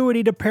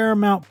perpetuity to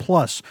Paramount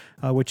Plus,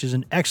 which is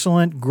an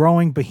excellent,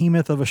 growing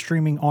behemoth of a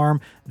streaming arm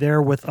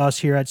there with us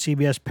here at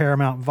CBS,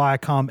 Paramount,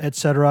 Viacom,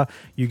 etc.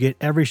 You get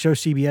every show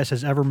CBS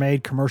has ever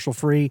made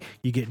commercial-free.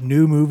 You get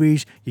new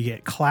movies. You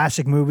get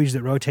classic movies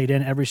that rotate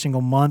in every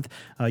single month.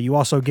 You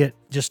also get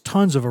just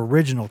tons of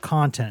original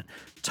content,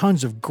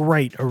 tons of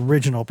great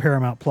original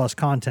Paramount Plus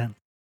content.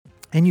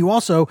 And you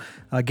also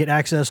get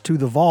access to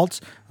the vaults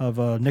of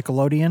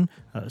Nickelodeon,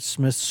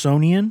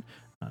 Smithsonian,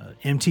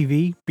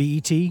 MTV,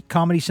 BET,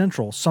 Comedy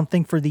Central,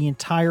 something for the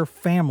entire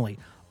family.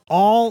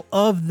 All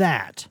of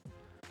that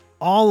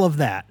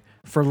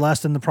for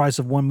less than the price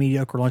of one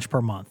mediocre lunch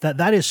per month.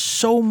 That is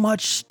so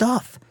much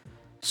stuff.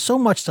 So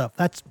much stuff.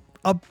 That's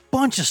a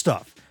bunch of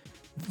stuff.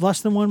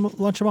 Less than one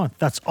lunch a month.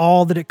 That's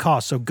all that it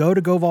costs. So go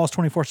to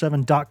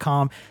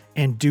GoVols247.com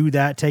and do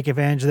that. Take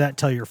advantage of that.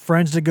 Tell your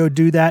friends to go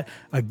do that.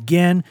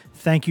 Again,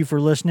 thank you for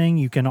listening.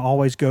 You can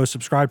always go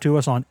subscribe to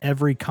us on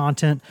every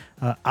content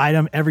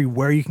item.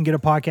 Everywhere you can get a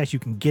podcast, you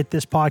can get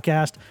this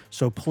podcast.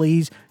 So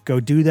please go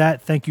do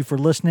that. Thank you for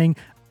listening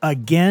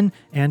again.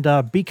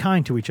 And be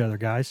kind to each other,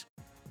 guys.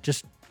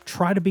 Just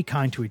try to be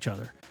kind to each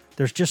other.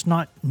 There's just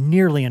not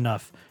nearly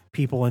enough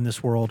people in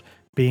this world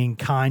being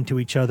kind to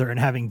each other and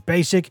having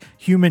basic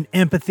human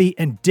empathy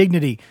and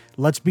dignity.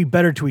 Let's be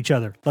better to each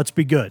other. Let's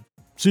be good.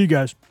 See you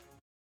guys.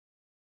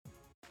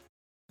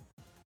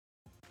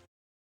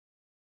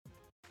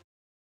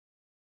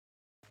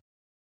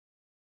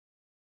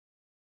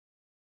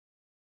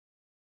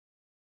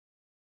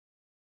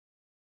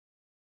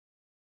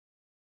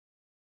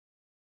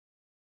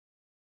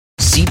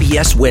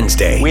 CBS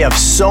Wednesday. We have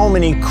so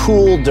many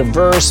cool,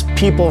 diverse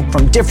people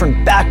from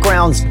different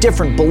backgrounds,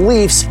 different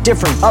beliefs,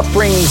 different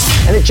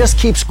upbringings, and it just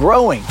keeps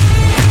growing.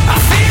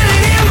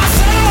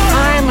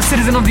 I'm a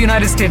citizen of the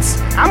United States.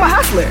 I'm a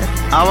hustler.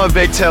 I'm a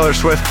big Taylor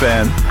Swift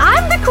fan.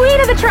 I'm the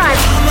queen of the tribe.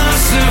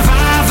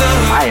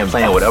 I am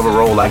playing whatever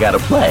role I gotta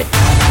play.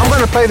 I'm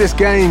gonna play this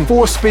game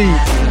full speed.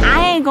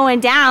 I ain't going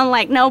down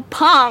like no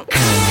punk.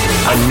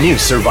 A new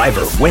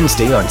Survivor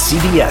Wednesday on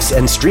CBS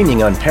and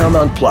streaming on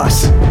Paramount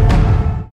Plus.